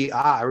see,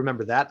 I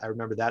remember that. I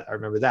remember that. I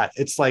remember that.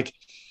 It's like,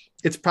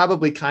 it's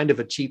probably kind of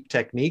a cheap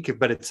technique,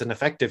 but it's an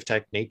effective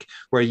technique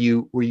where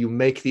you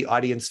make the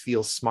audience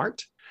feel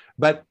smart.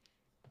 But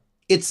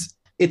it's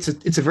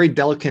a very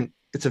delicate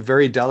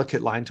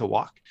line to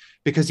walk,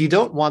 because you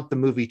don't want the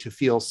movie to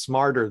feel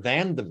smarter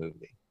than the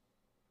movie.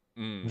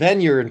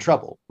 Then you're in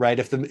trouble, right?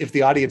 If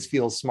the audience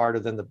feels smarter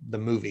than the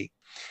movie,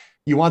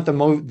 you want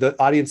the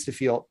audience to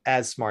feel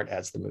as smart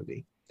as the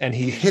movie. And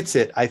he hits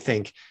it, I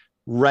think,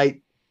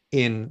 right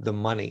in the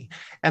money.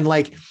 And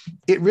like,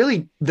 it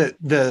really,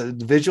 the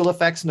visual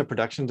effects and the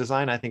production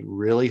design, I think,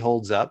 really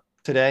holds up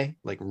today,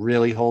 like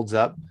really holds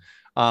up.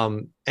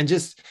 And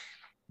just,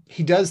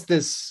 he does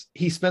this,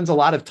 he spends a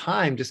lot of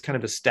time just kind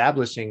of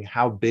establishing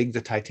how big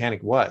the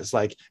Titanic was.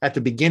 Like at the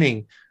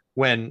beginning,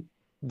 when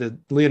the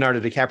Leonardo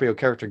DiCaprio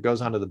character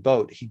goes onto the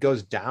boat, he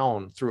goes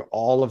down through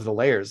all of the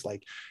layers.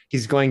 Like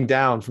he's going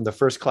down from the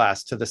first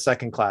class to the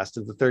second class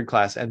to the third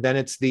class. And then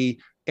it's the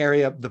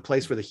area, the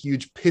place where the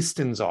huge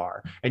pistons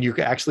are. And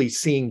you're actually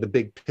seeing the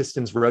big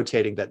pistons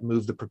rotating that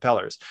move the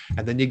propellers.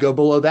 And then you go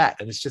below that.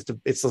 And it's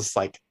just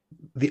like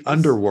the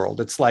underworld.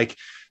 It's like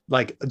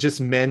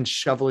just men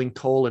shoveling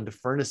coal into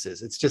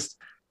furnaces. It's just,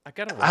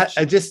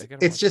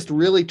 it's just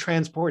really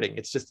transporting.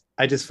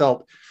 I just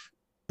felt,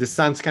 this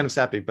sounds kind of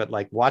sappy, but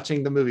like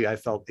watching the movie, I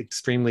felt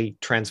extremely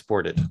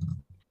transported.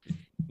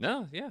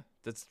 No, yeah,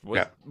 that's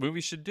what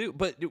movies should do.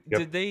 But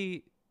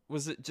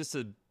was it just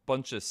a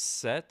bunch of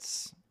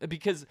sets?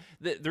 Because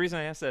the reason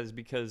I asked that is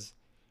because,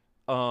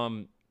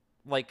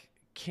 like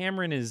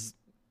Cameron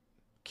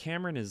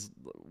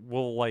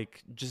will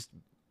like just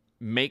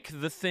make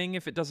the thing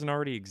if it doesn't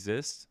already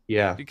exist.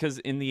 Yeah. Because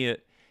in the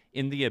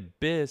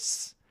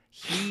Abyss,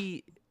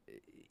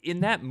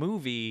 in that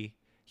movie,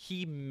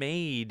 he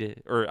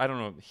made, or I don't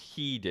know if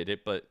he did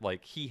it, but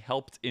like he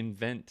helped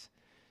invent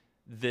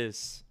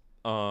this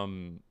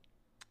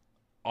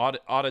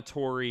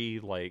auditory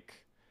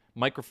like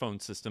microphone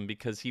system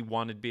because he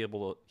wanted to be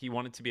able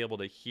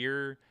to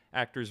hear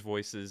actors'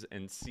 voices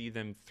and see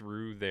them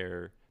through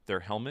their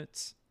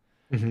helmets.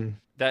 Mm-hmm.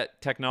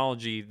 That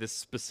technology, this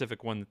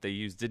specific one that they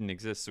used, didn't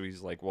exist, so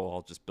he's like,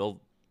 well,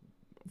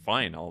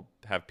 I'll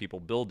have people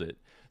build it.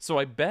 So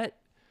I bet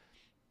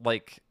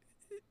like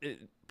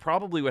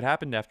probably what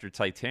happened after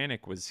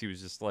Titanic was he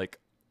was just like,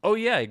 oh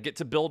yeah, I get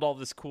to build all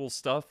this cool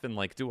stuff and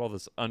like do all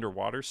this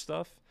underwater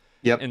stuff.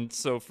 Yep. And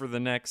so for the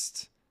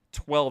next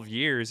 12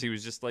 years, he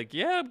was just like,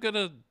 yeah, I'm going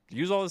to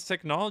use all this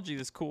technology,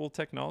 this cool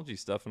technology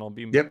stuff, and I'll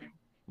be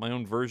my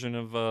own version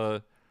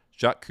of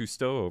Jacques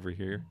Cousteau over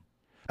here.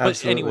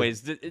 But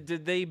anyways,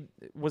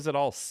 was it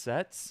all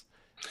sets?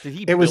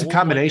 It was a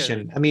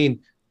combination. I mean,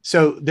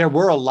 so there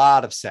were a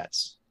lot of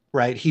sets,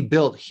 right? He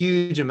built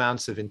huge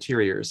amounts of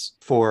interiors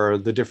for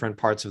the different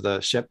parts of the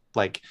ship,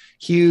 like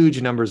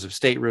huge numbers of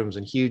staterooms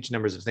and huge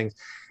numbers of things.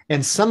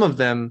 And some of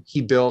them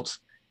he built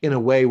in a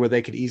way where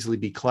they could easily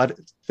be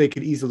flooded. They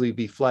could easily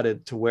be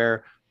flooded to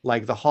where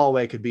like the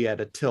hallway could be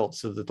at a tilt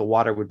so that the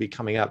water would be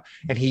coming up.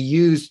 And he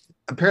used,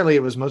 apparently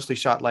it was mostly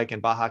shot like in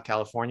Baja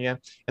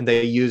California, and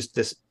they used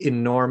this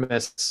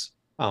enormous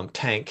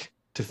tank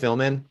to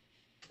film in.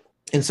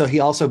 And so he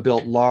also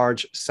built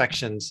large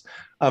sections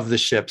of the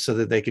ship so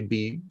that they could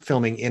be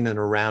filming in and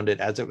around it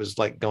as it was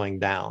like going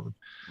down.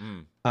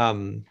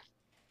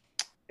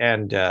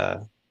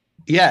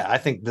 Yeah, I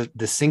think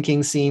the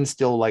sinking scene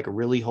still like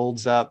really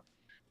holds up.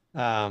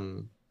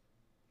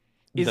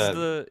 Is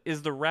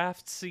the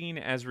raft scene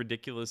as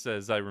ridiculous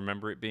as I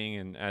remember it being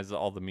and as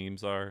all the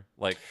memes are?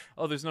 Like,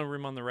 oh, there's no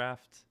room on the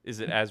raft. Is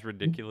it as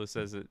ridiculous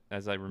as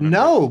I remember?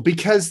 No,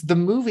 because the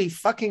movie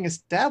fucking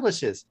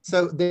establishes.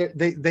 So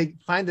they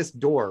find this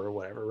door or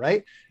whatever,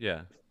 right?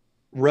 Yeah.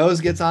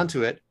 Rose gets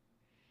onto it.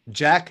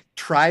 Jack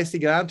tries to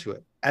get onto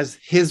it. As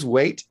his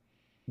weight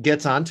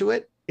gets onto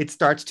it, it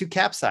starts to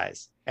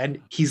capsize.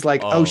 And he's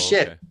like, oh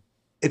shit, okay.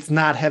 It's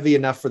not heavy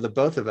enough for the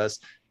both of us.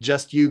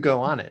 Just you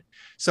go on it.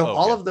 So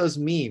all of those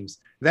memes,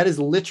 that is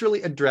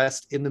literally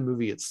addressed in the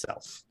movie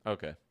itself.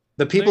 Okay.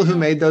 The people who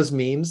made those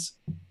memes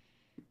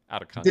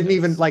out of context didn't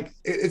even like,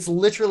 it's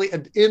literally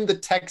in the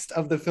text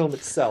of the film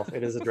itself.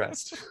 It is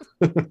addressed.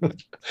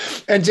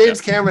 And James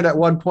Cameron at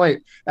one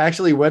point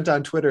actually went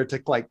on Twitter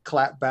to like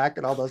clap back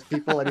at all those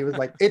people. And he was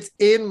like, it's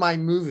in my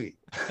movie.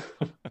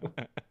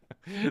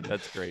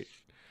 That's great.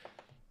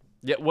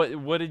 Yeah,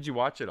 what did you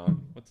watch it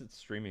on? What's it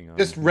streaming on?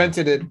 Just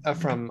rented it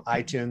from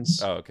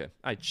iTunes. Oh, okay.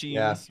 iTunes.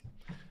 Yeah.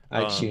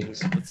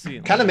 iTunes. Let's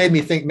see. Kind of made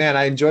me think, man,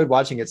 I enjoyed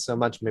watching it so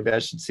much. Maybe I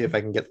should see if I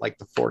can get like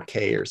the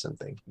 4K or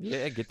something.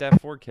 Yeah, get that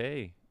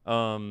 4K.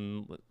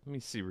 Let me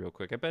see real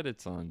quick. I bet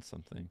it's on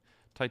something.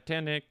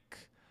 Titanic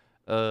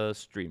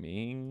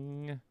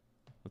streaming.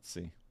 Let's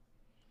see.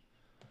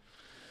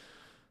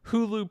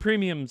 Hulu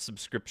premium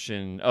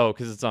subscription. Oh,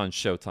 because it's on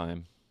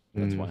Showtime.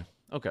 That's why.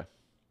 Okay.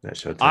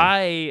 That's Showtime.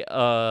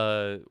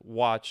 I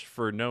watch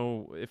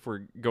if we're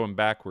going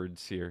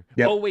backwards here.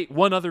 Yep. Oh wait,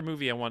 one other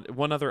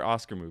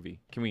Oscar movie.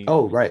 Can we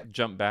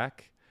jump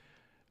back?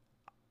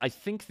 I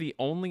think the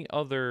only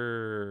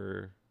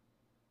other,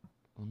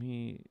 let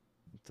me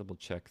double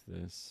check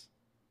this.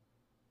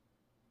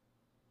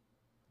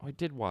 Oh, I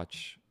did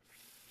watch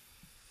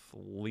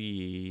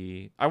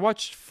Flea. I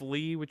watched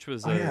Flea, which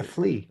was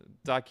Flea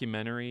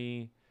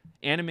documentary,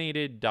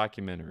 animated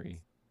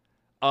documentary.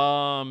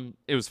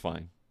 It was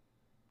fine.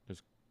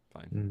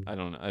 Fine. I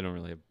don't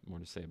really have more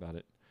to say about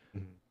it.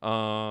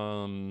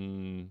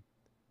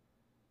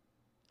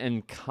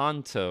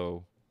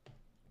 Encanto.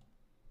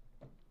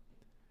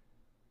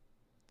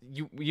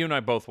 You and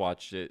I both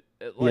watched it.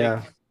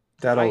 Like,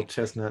 that old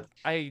chestnut.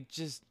 I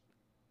just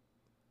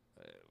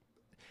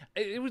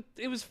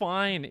it was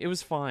fine. It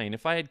was fine.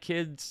 If I had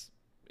kids,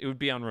 it would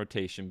be on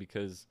rotation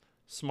because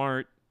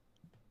smart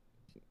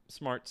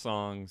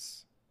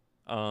songs.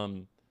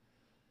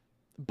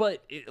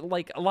 But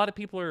like a lot of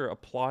people are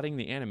applauding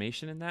the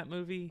animation in that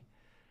movie.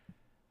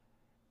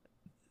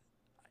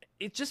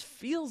 it just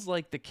feels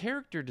like the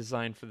character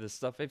design for this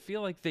stuff, I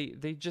feel like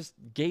they just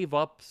gave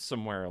up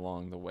somewhere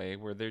along the way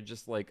where they're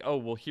just like, oh,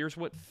 well, here's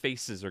what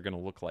faces are going to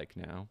look like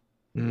now.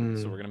 So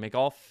we're going to make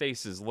all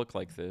faces look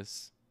like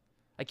this.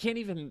 I can't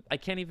even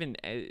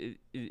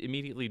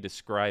immediately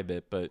describe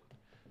it, but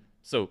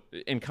so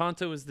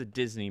Encanto is the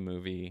Disney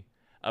movie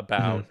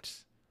about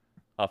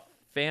a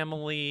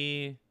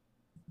family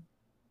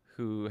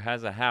who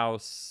has a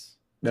house,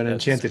 An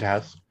enchanted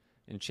house.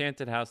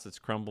 Enchanted house that's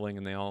crumbling,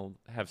 and they all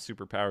have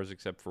superpowers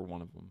except for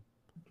one of them.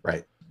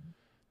 Right.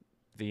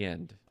 The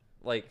end.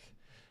 Like,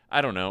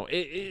 I don't know.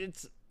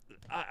 It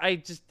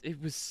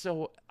was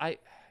so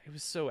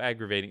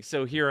aggravating.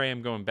 So here I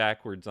am going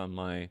backwards on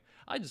my.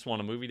 I just want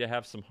a movie to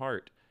have some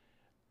heart.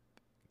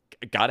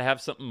 Got to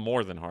have something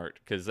more than heart,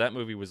 because that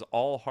movie was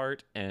all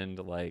heart and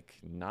like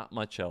not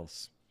much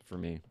else for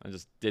me. I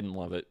just didn't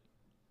love it.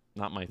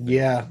 Not my thing.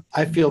 Yeah,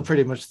 I feel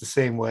pretty much the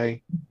same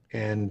way,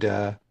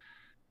 and.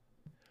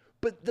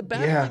 But the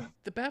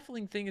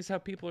baffling thing is how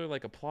people are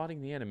like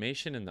applauding the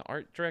animation and the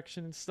art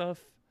direction and stuff.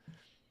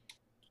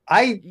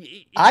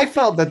 I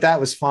felt that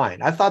was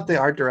fine. I thought the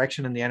art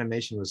direction and the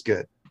animation was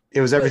good.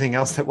 It was everything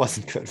else that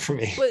wasn't good for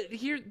me. But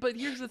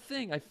here's the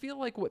thing. I feel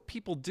like what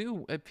people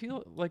do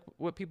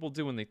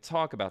when they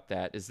talk about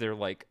that is they're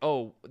like,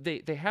 oh,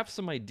 they have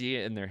some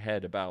idea in their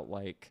head about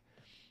like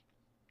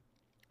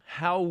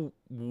how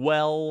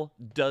well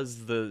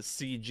does the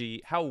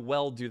CG, how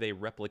well do they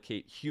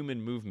replicate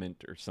human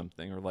movement or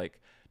something? Or like,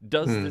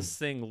 does this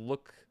thing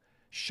look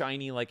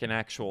shiny like an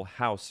actual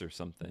house or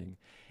something?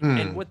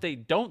 And what they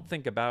don't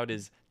think about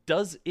is,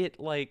 is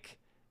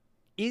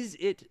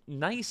it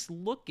nice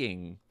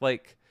looking?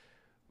 Like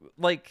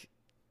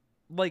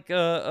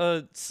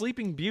a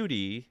Sleeping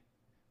Beauty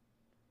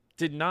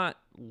did not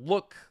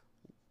look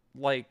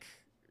like,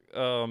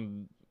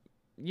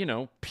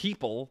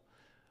 people.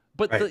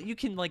 But right. You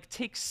can like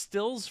take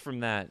stills from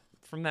that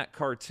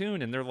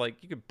cartoon, and they're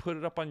like, you could put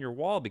it up on your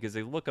wall because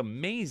they look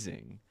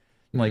amazing.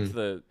 Like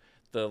the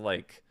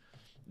like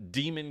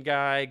demon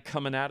guy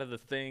coming out of the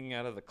thing,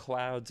 out of the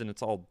clouds, and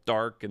it's all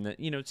dark, and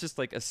it's just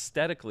like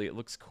aesthetically it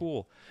looks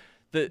cool.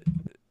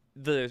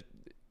 The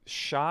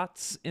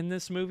shots in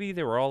this movie,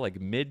 they were all like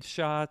mid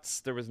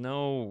shots. There was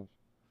no,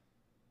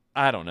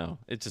 I don't know.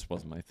 It just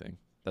wasn't my thing.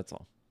 That's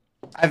all.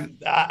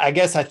 I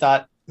guess I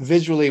thought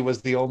visually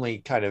was the only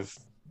kind of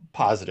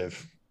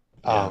positive.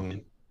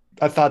 I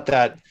thought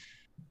that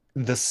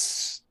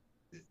this,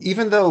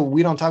 even though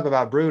we don't talk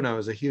about Bruno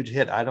as a huge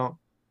hit, I don't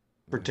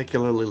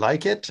particularly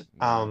like it.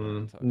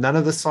 None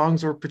of the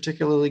songs were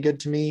particularly good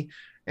to me,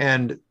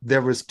 and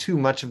there was too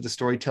much of the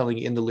storytelling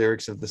in the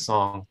lyrics of the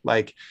song.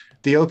 Like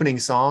the opening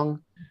song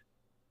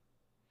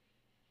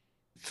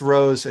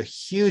throws a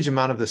huge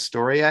amount of the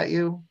story at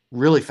you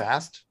really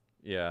fast.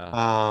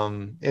 Yeah.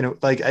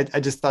 Like I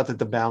just thought that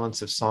the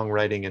balance of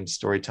songwriting and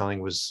storytelling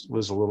was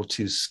a little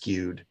too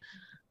skewed.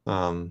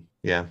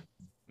 Yeah.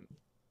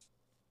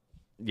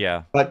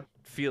 But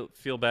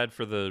feel bad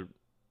for the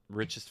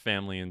richest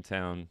family in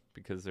town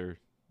because their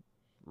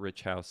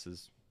rich house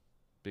is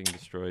being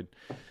destroyed.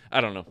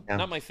 I don't know. Yeah.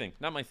 Not my thing.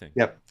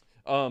 Yep.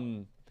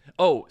 So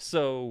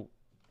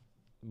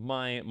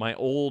my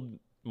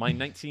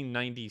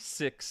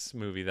 1996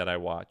 movie that I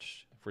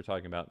watched, if we're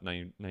talking about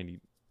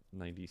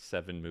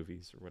 97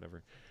 movies or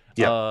whatever.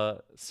 Yeah.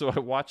 So I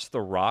watched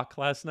The Rock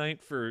last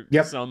night for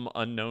some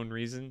unknown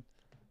reason.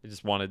 I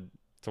just wanted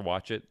to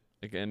watch it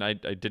again. I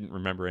didn't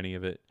remember any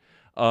of it.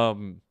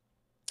 What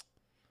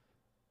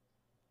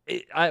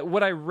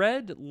I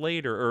read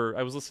later, or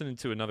I was listening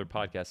to another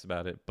podcast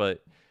about it,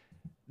 but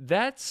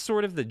that's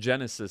sort of the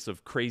genesis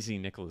of Crazy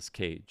Nicolas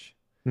Cage.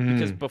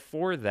 Because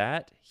before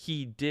that,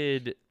 he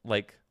did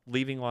like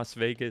Leaving Las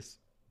Vegas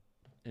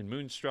and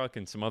Moonstruck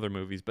and some other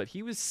movies, but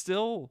he was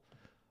still,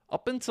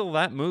 up until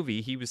that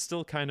movie, he was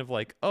still kind of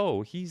like,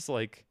 oh, he's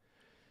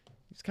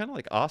kind of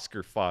like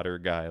Oscar fodder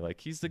guy.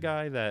 Like he's the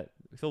guy that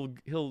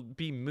he'll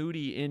be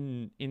moody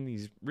in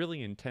these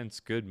really intense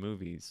good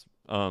movies.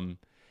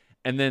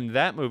 And then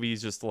that movie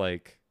is just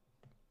like,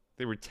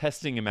 they were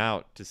testing him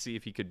out to see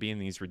if he could be in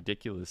these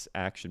ridiculous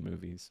action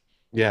movies.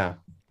 Yeah.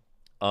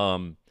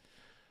 And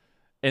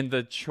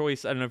the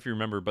choice, I don't know if you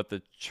remember, but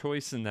the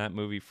choice in that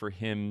movie for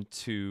him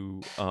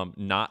to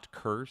not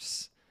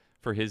curse,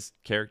 for his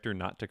character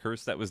not to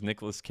curse, that was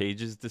Nicolas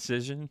Cage's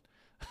decision.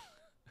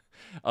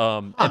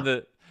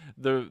 And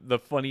the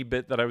funny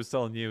bit that I was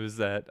telling you is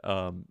that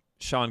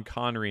Sean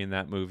Connery in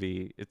that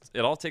movie, it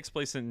all takes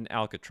place in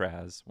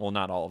Alcatraz. Well,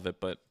 not all of it,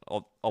 but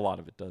a lot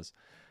of it does.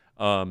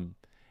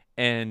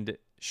 And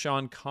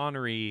Sean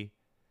Connery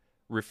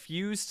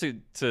refused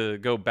to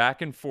go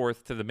back and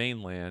forth to the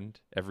mainland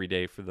every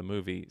day for the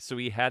movie. So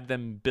he had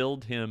them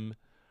build him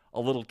a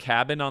little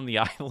cabin on the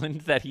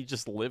island that he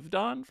just lived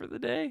on for the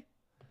day.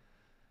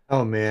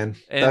 Oh man,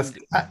 and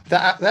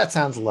that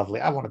sounds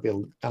lovely. I want to be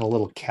on a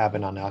little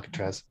cabin on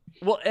Alcatraz.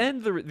 Well,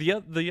 and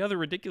the other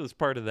ridiculous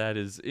part of that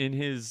is in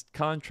his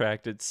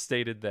contract, it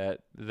stated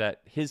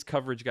that his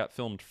coverage got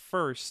filmed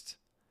first.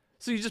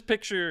 So you just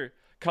picture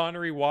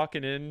Connery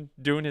walking in,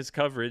 doing his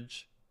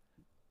coverage,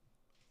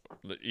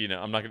 You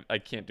know, I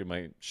can't do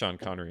my Sean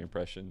Connery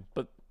impression,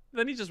 but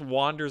then he just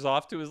wanders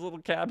off to his little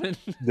cabin.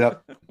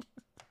 Yep.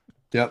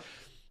 Yep.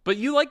 But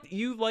you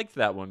liked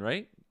that one,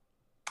 right?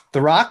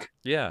 The Rock.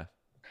 Yeah.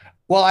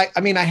 Well,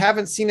 I mean, I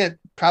haven't seen it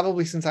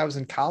probably since I was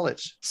in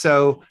college.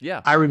 So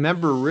Yeah. I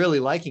remember really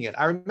liking it.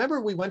 I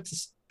remember we went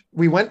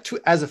to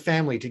as a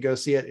family to go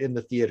see it in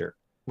the theater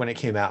when it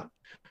came out.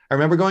 I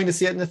remember going to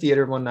see it in the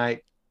theater one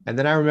night. And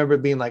then I remember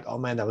being like, oh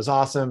man, that was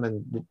awesome.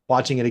 And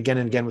watching it again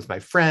and again with my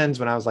friends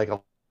when I was like a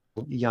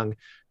young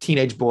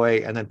teenage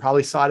boy, and then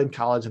probably saw it in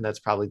college. And that's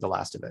probably the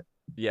last of it.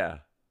 Yeah.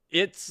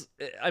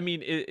 I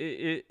mean,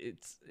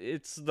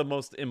 it's the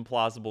most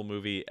implausible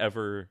movie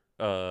ever,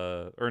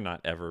 or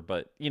not ever,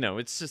 but you know,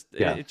 it's just,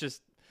 it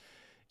just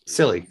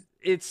silly.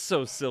 It's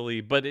so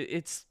silly, but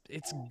it's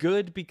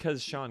good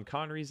because Sean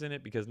Connery's in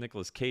it, because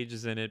Nicolas Cage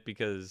is in it,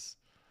 because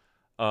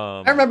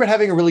I remember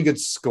having a really good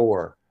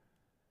score.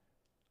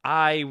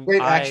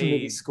 Great action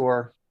movie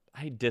score.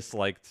 I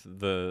disliked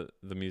the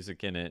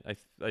music in it.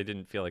 I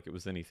didn't feel like it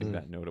was anything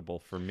that notable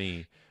for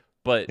me.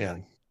 But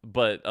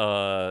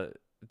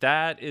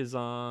that is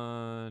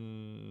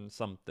on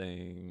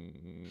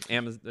something,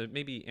 Amazon,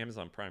 maybe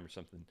Amazon Prime or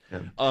something.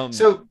 Yeah.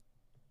 So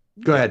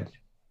go ahead.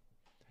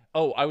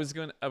 Oh, I was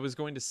going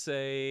to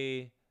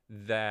say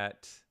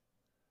that.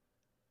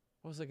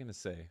 What was I going to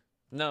say?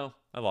 No,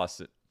 I lost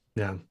it.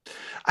 Yeah.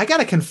 I got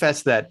to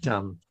confess that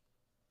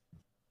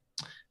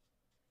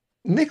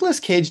Nicolas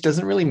Cage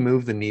doesn't really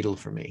move the needle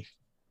for me.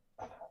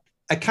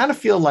 I kind of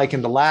feel like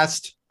in the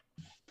last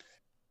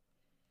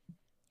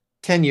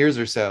 10 years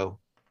or so,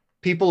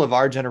 people of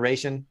our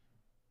generation,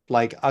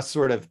 like us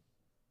sort of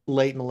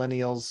late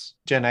millennials,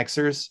 Gen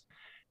Xers,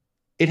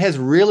 it has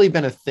really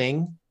been a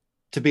thing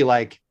to be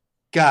like,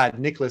 God,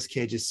 Nicolas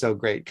Cage is so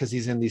great because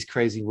he's in these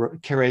crazy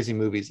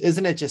movies.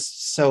 Isn't it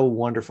just so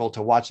wonderful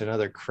to watch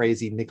another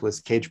crazy Nicolas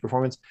Cage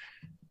performance?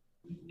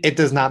 It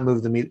does not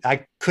move the me.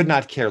 I could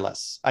not care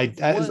less.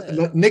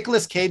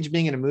 Nicolas Cage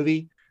being in a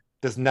movie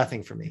does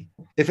nothing for me.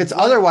 If it's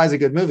otherwise a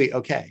good movie,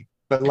 okay.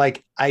 But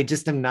like, I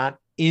just am not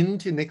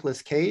into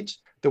Nicolas Cage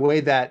the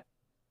way that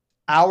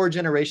our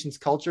generation's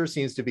culture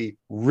seems to be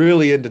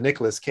really into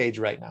Nicolas Cage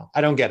right now.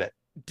 I don't get it.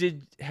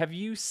 Have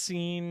you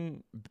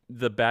seen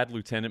the Bad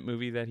Lieutenant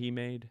movie that he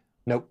made?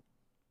 Nope.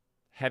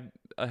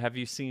 Have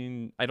you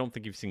seen? I don't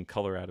think you've seen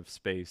Color Out of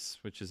Space,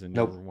 which is a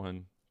newer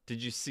one.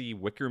 Did you see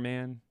Wicker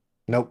Man?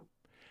 Nope.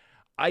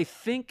 I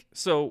think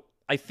so.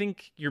 I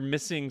think you're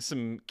missing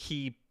some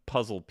key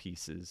puzzle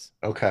pieces.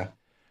 Okay.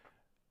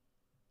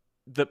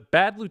 The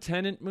Bad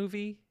Lieutenant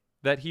movie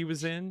that he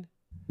was in.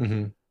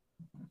 Mm-hmm.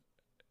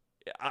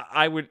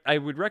 I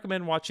would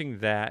recommend watching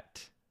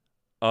that.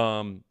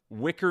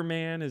 Wicker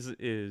Man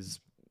is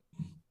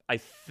I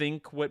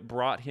think what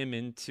brought him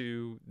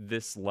into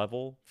this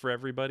level for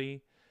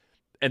everybody.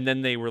 And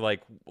then they were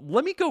like,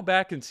 let me go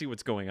back and see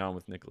what's going on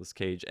with Nicolas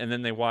Cage. And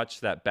then they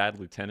watched that Bad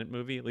Lieutenant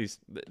movie. At least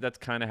that's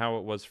kind of how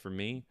it was for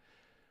me.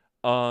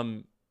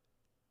 And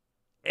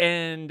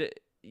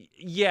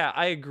yeah,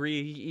 I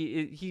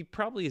agree. He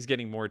probably is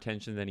getting more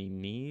attention than he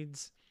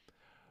needs,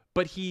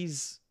 but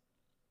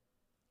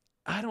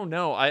I don't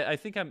know. I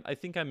think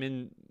I'm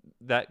in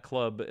that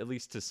club, at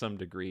least to some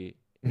degree.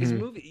 His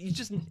movie,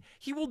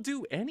 he will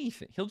do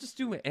anything. He'll just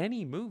do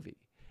any movie,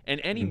 and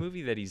any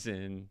movie that he's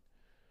in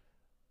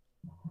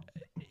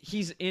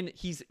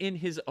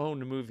his own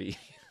movie.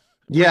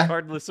 Yeah,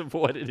 regardless of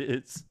what it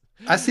is.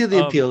 I see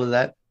the appeal of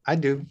that. I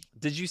do.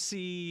 Did you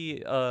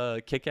see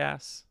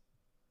Kick-Ass?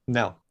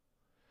 No.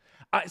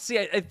 I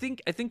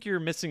think you're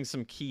missing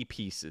some key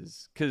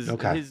pieces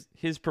because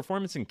his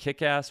performance in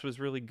Kick-Ass was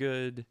really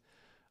good.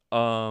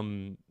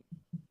 I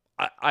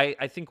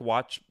think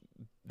watch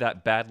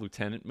that Bad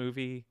Lieutenant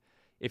movie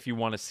if you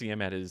want to see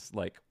him at his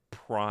like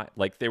prime.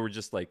 Like they were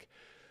just like,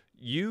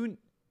 you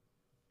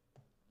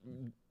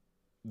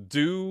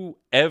do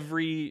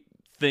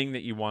everything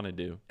that you want to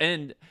do,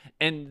 and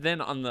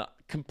then on the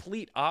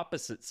complete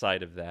opposite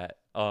side of that,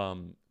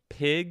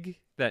 Pig,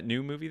 that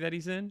new movie that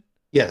he's in.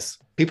 Yes,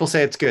 people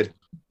say it's good.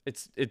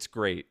 It's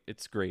great.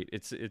 It's great.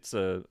 It's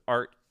a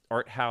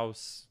art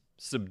house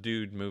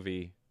subdued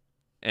movie.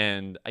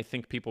 And I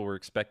think people were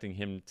expecting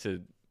him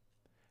to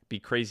be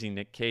crazy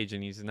Nick Cage,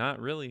 and he's not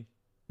really.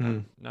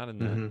 Not in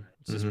that.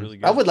 It's just really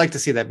good. I would like to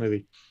see that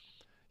movie.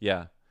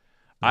 Yeah.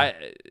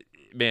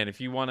 If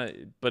you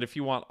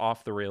want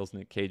off the rails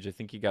Nick Cage, I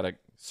think you got to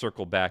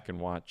circle back and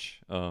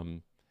watch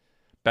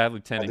Bad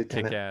Lieutenant,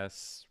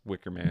 Kick-Ass,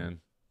 Wicker Man.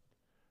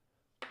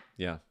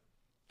 Yeah.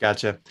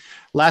 Gotcha.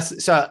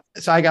 So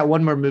I got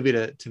one more movie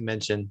to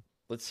mention.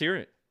 Let's hear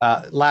it.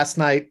 Last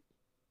night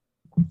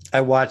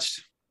I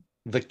watched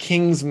The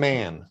King's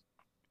Man,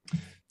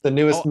 the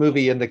newest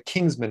movie in the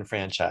Kingsman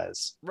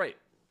franchise. Right.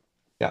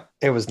 Yeah,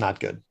 it was not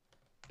good.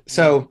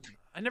 So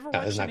I never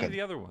watched any of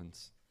the other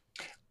ones.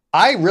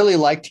 I really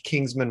liked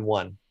Kingsman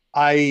 1.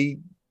 I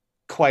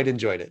quite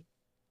enjoyed it.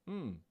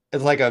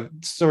 It's like a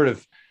sort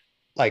of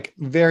like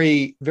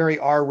very, very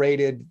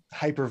R-rated,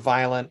 hyper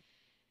violent,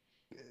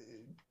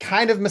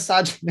 kind of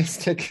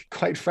misogynistic,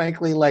 quite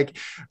frankly. Like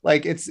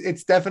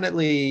it's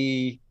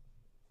definitely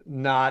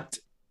not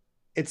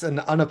it's an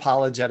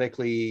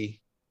unapologetically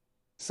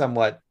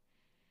somewhat,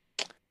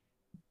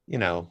 you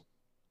know,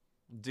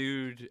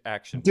 Dude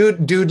action.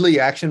 dudely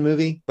action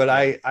movie, but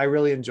Yeah. I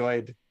really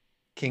enjoyed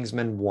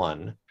Kingsman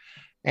 1.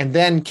 And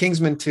then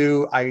Kingsman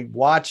 2, I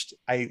watched,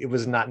 it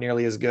was not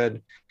nearly as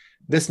good.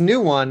 This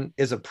new one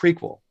is a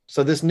prequel.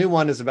 So this new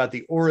one is about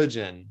the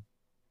origin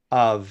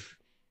of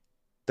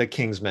the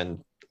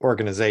Kingsman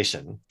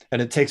organization,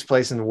 and it takes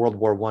place in the World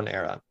War I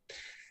era.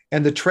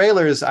 And the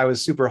trailers, I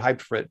was super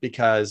hyped for it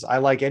because I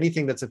like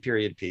anything that's a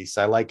period piece.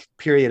 I like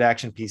period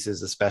action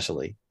pieces,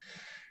 especially.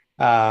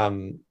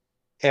 Um,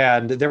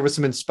 and there was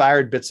some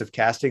inspired bits of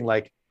casting,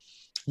 like,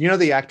 you know,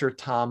 the actor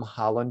Tom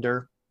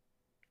Hollander.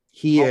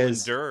 He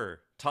is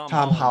Hollander.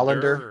 Tom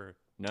Hollander.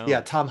 No.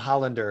 Yeah, Tom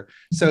Hollander.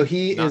 So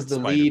he Not is the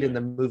lead in Spider-Man.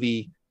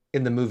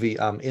 the movie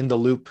In the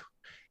Loop.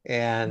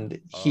 And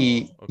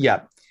he, Oh, okay.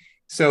 yeah.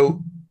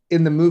 So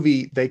in the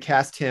movie, they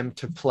cast him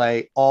to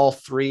play all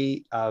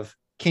three of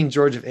King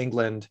George of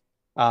England,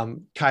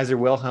 Kaiser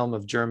Wilhelm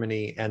of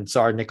Germany, and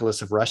Tsar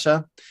Nicholas of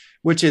Russia,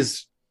 which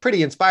is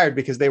pretty inspired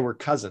because they were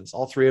cousins.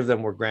 All three of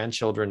them were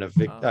grandchildren of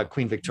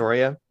Queen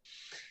Victoria.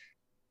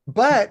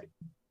 But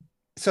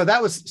so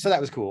that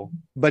was cool.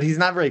 But he's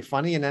not very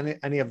funny in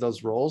any of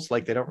those roles.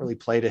 Like, they don't really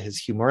play to his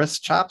humorous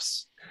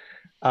chops.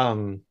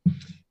 And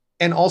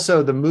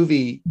also the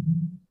movie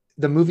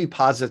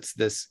posits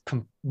this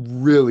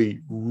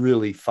really,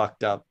 really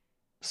fucked up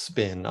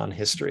spin on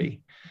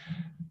history,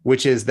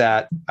 which is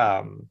that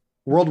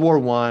World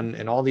War I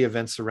and all the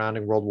events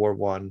surrounding World War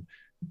I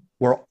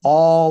were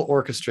all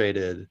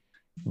orchestrated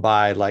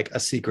by like a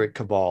secret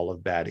cabal of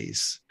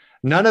baddies.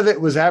 None of it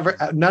was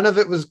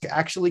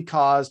actually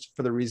caused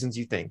for the reasons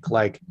you think.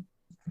 Like,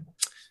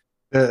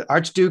 the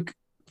Archduke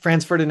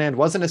Franz Ferdinand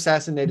wasn't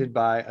assassinated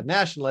by a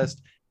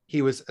nationalist.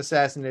 He was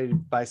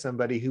assassinated by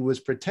somebody who was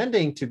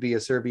pretending to be a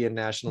Serbian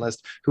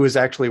nationalist who was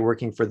actually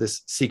working for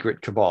this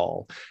secret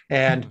cabal.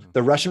 And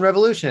the Russian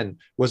Revolution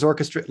was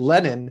orchestrated.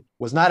 Lenin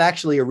was not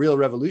actually a real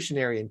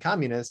revolutionary and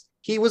communist.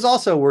 He was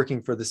also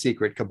working for the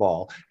secret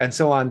cabal, and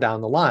so on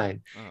down the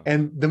line.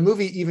 And the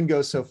movie even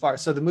goes so far.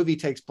 So the movie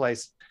takes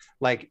place,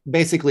 like,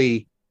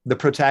 basically the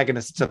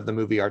protagonists of the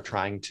movie are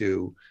trying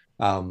to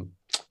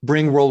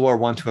bring World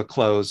War I to a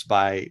close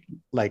by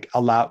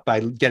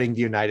getting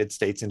the United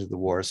States into the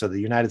war, so the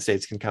United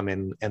States can come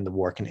in and the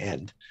war can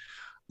end.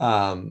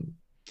 But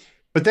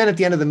then at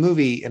the end of the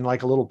movie, in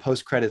like a little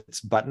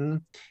post-credits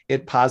button,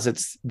 it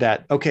posits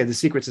that, okay, the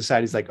secret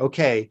society is like,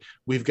 okay,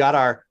 we've got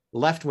our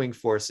left-wing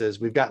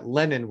forces, we've got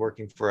Lenin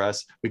working for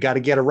us, we got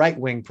to get a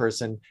right-wing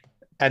person.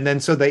 And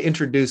then so they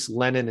introduce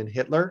Lenin and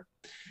Hitler.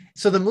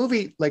 So the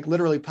movie like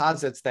literally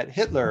posits that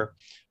Hitler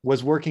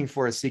was working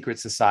for a secret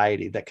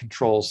society that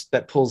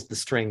pulls the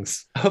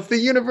strings of the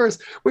universe,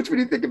 which, when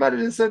you think about it,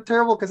 is so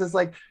terrible, because it's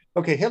like,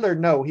 okay, Hitler,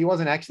 no, he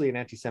wasn't actually an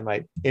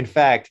anti-Semite. In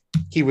fact,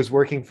 he was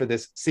working for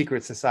this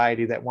secret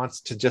society that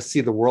wants to just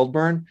see the world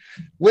burn,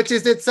 which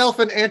is itself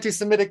an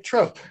anti-Semitic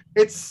trope.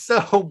 It's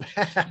so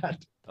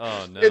bad.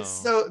 Oh no. It's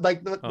so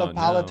like the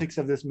politics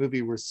of this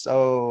movie were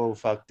so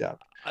fucked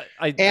up.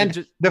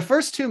 The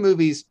first two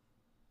movies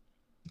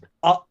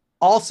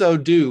also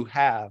do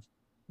have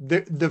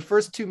the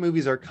first two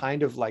movies are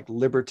kind of like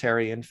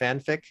libertarian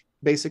fanfic.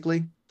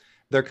 Basically,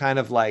 they're kind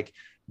of like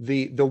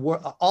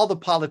all the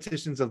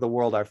politicians of the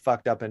world are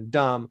fucked up and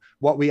dumb.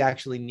 What we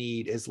actually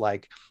need is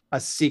like a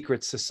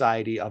secret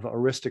society of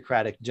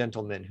aristocratic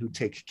gentlemen who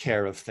take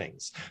care of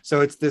things.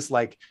 So it's this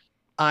like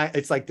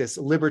it's like this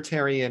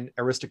libertarian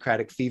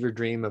aristocratic fever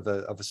dream of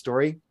a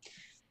story.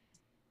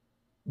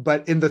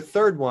 But in the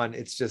third one,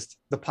 it's just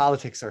the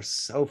politics are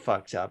so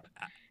fucked up.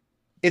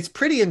 It's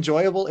pretty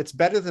enjoyable. It's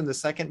better than the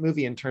second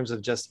movie in terms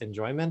of just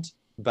enjoyment,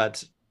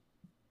 but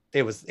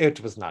it was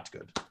not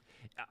good.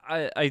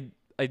 I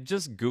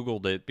just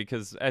Googled it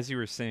because as you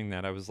were saying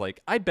that, I was like,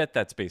 I bet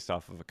that's based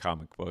off of a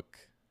comic book.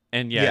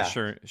 And yeah.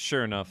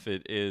 Sure enough,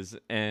 it is.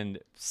 And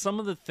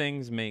some of the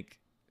things make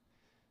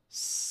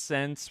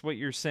sense what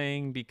you're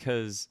saying,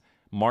 because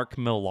Mark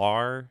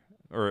Millar,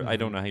 or I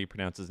don't know how you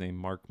pronounce his name,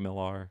 Mark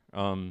Millar.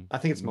 I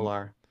think it's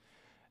Millar.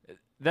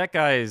 That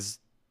guy is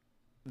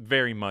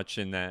very much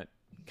in that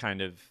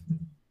kind of.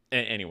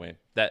 Anyway,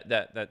 that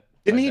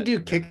didn't he do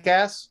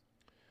Kick-Ass?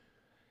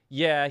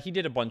 Yeah, he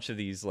did a bunch of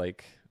these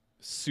like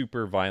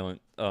super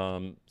violent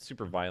kind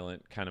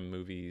of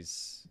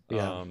movies.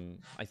 Yeah.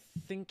 I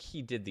think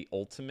he did The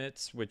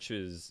Ultimates, which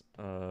is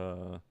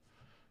let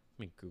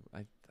me Google.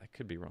 I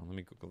could be wrong. Let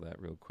me Google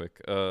that real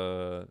quick.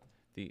 The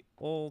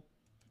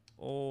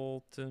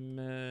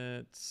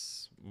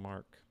Ultimates,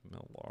 Mark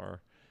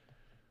Millar.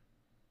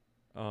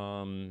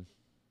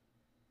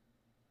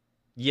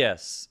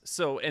 Yes.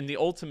 So, and The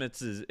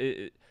Ultimates is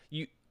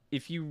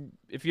if you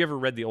ever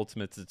read The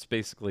Ultimates, it's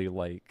basically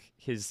like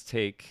his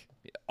take,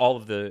 all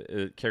of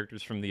the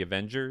characters from the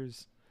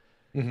Avengers,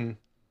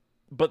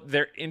 but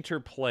their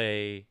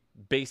interplay.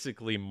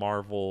 Basically,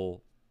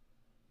 Marvel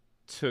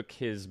took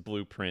his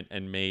blueprint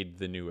and made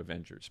the new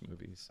Avengers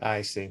movies.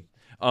 I see.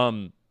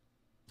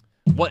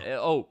 What?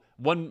 Oh,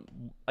 one.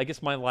 I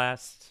guess my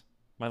last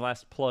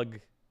plug,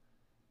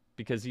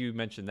 because you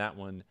mentioned that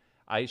one.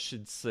 I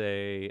should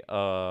say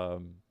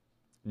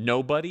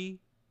Nobody,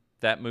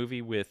 that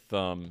movie with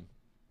Bob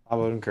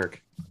Odenkirk.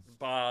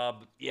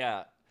 Bob,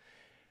 yeah.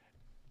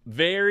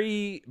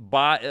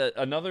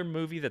 Another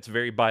movie that's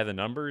very by the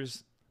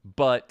numbers,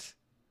 but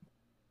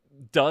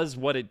does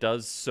what it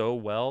does so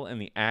well,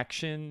 and the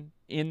action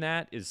in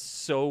that is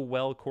so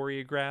well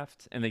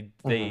choreographed, and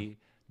they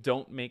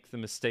don't make the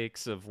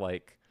mistakes of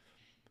like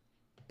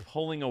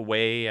pulling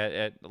away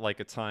at like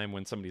a time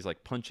when somebody's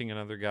like punching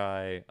another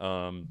guy.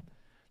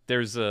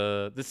 This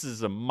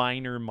is a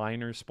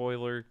minor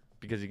spoiler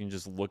because you can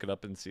just look it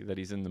up and see that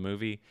he's in the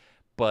movie,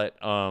 but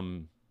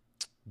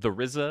the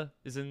RZA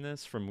is in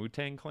this from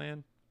Wu-Tang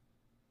Clan.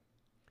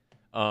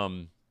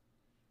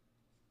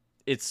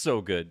 It's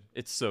so good.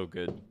 It's so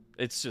good.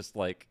 It's just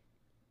like,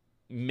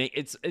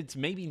 it's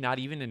maybe not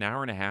even an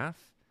hour and a half.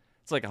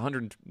 It's like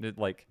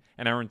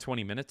an hour and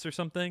 20 minutes or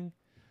something.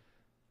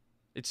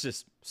 It's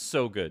just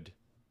so good.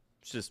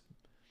 It's just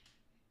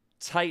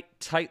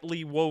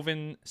tightly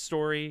woven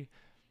story.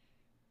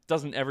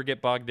 Doesn't ever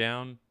get bogged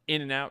down.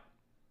 In and out.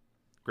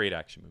 Great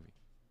action movie.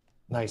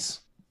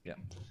 Nice. Yeah.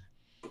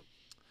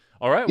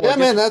 All right. Yeah,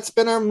 man, that's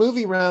been our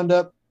movie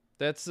roundup.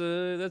 That's a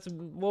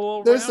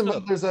little. There's some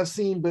others I've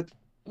seen, but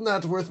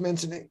not worth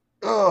mentioning.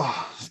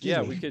 Oh,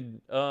 yeah, we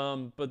could.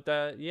 But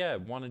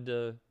wanted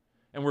to,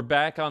 and we're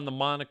back on the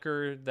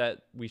moniker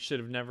that I should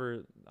have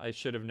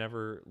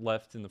never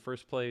left in the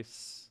first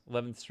place.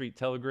 11th Street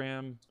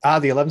Telegram. The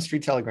 11th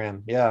Street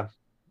Telegram. Yeah.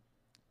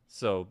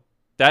 So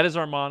that is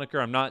our moniker.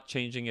 I'm not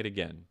changing it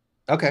again.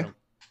 Okay.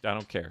 I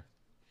don't care.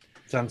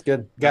 Sounds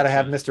good. Got to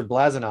have Mr.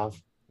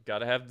 Blazanov. Got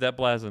to have that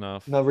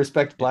Blazanov. No,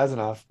 respect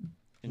Blazanov.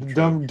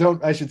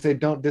 I should say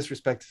don't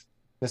disrespect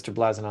Mr.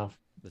 Blazanov.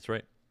 That's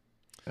right.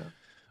 Yeah.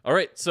 All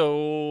right.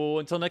 So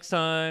until next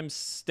time,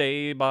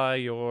 stay by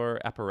your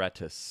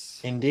apparatus.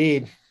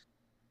 Indeed.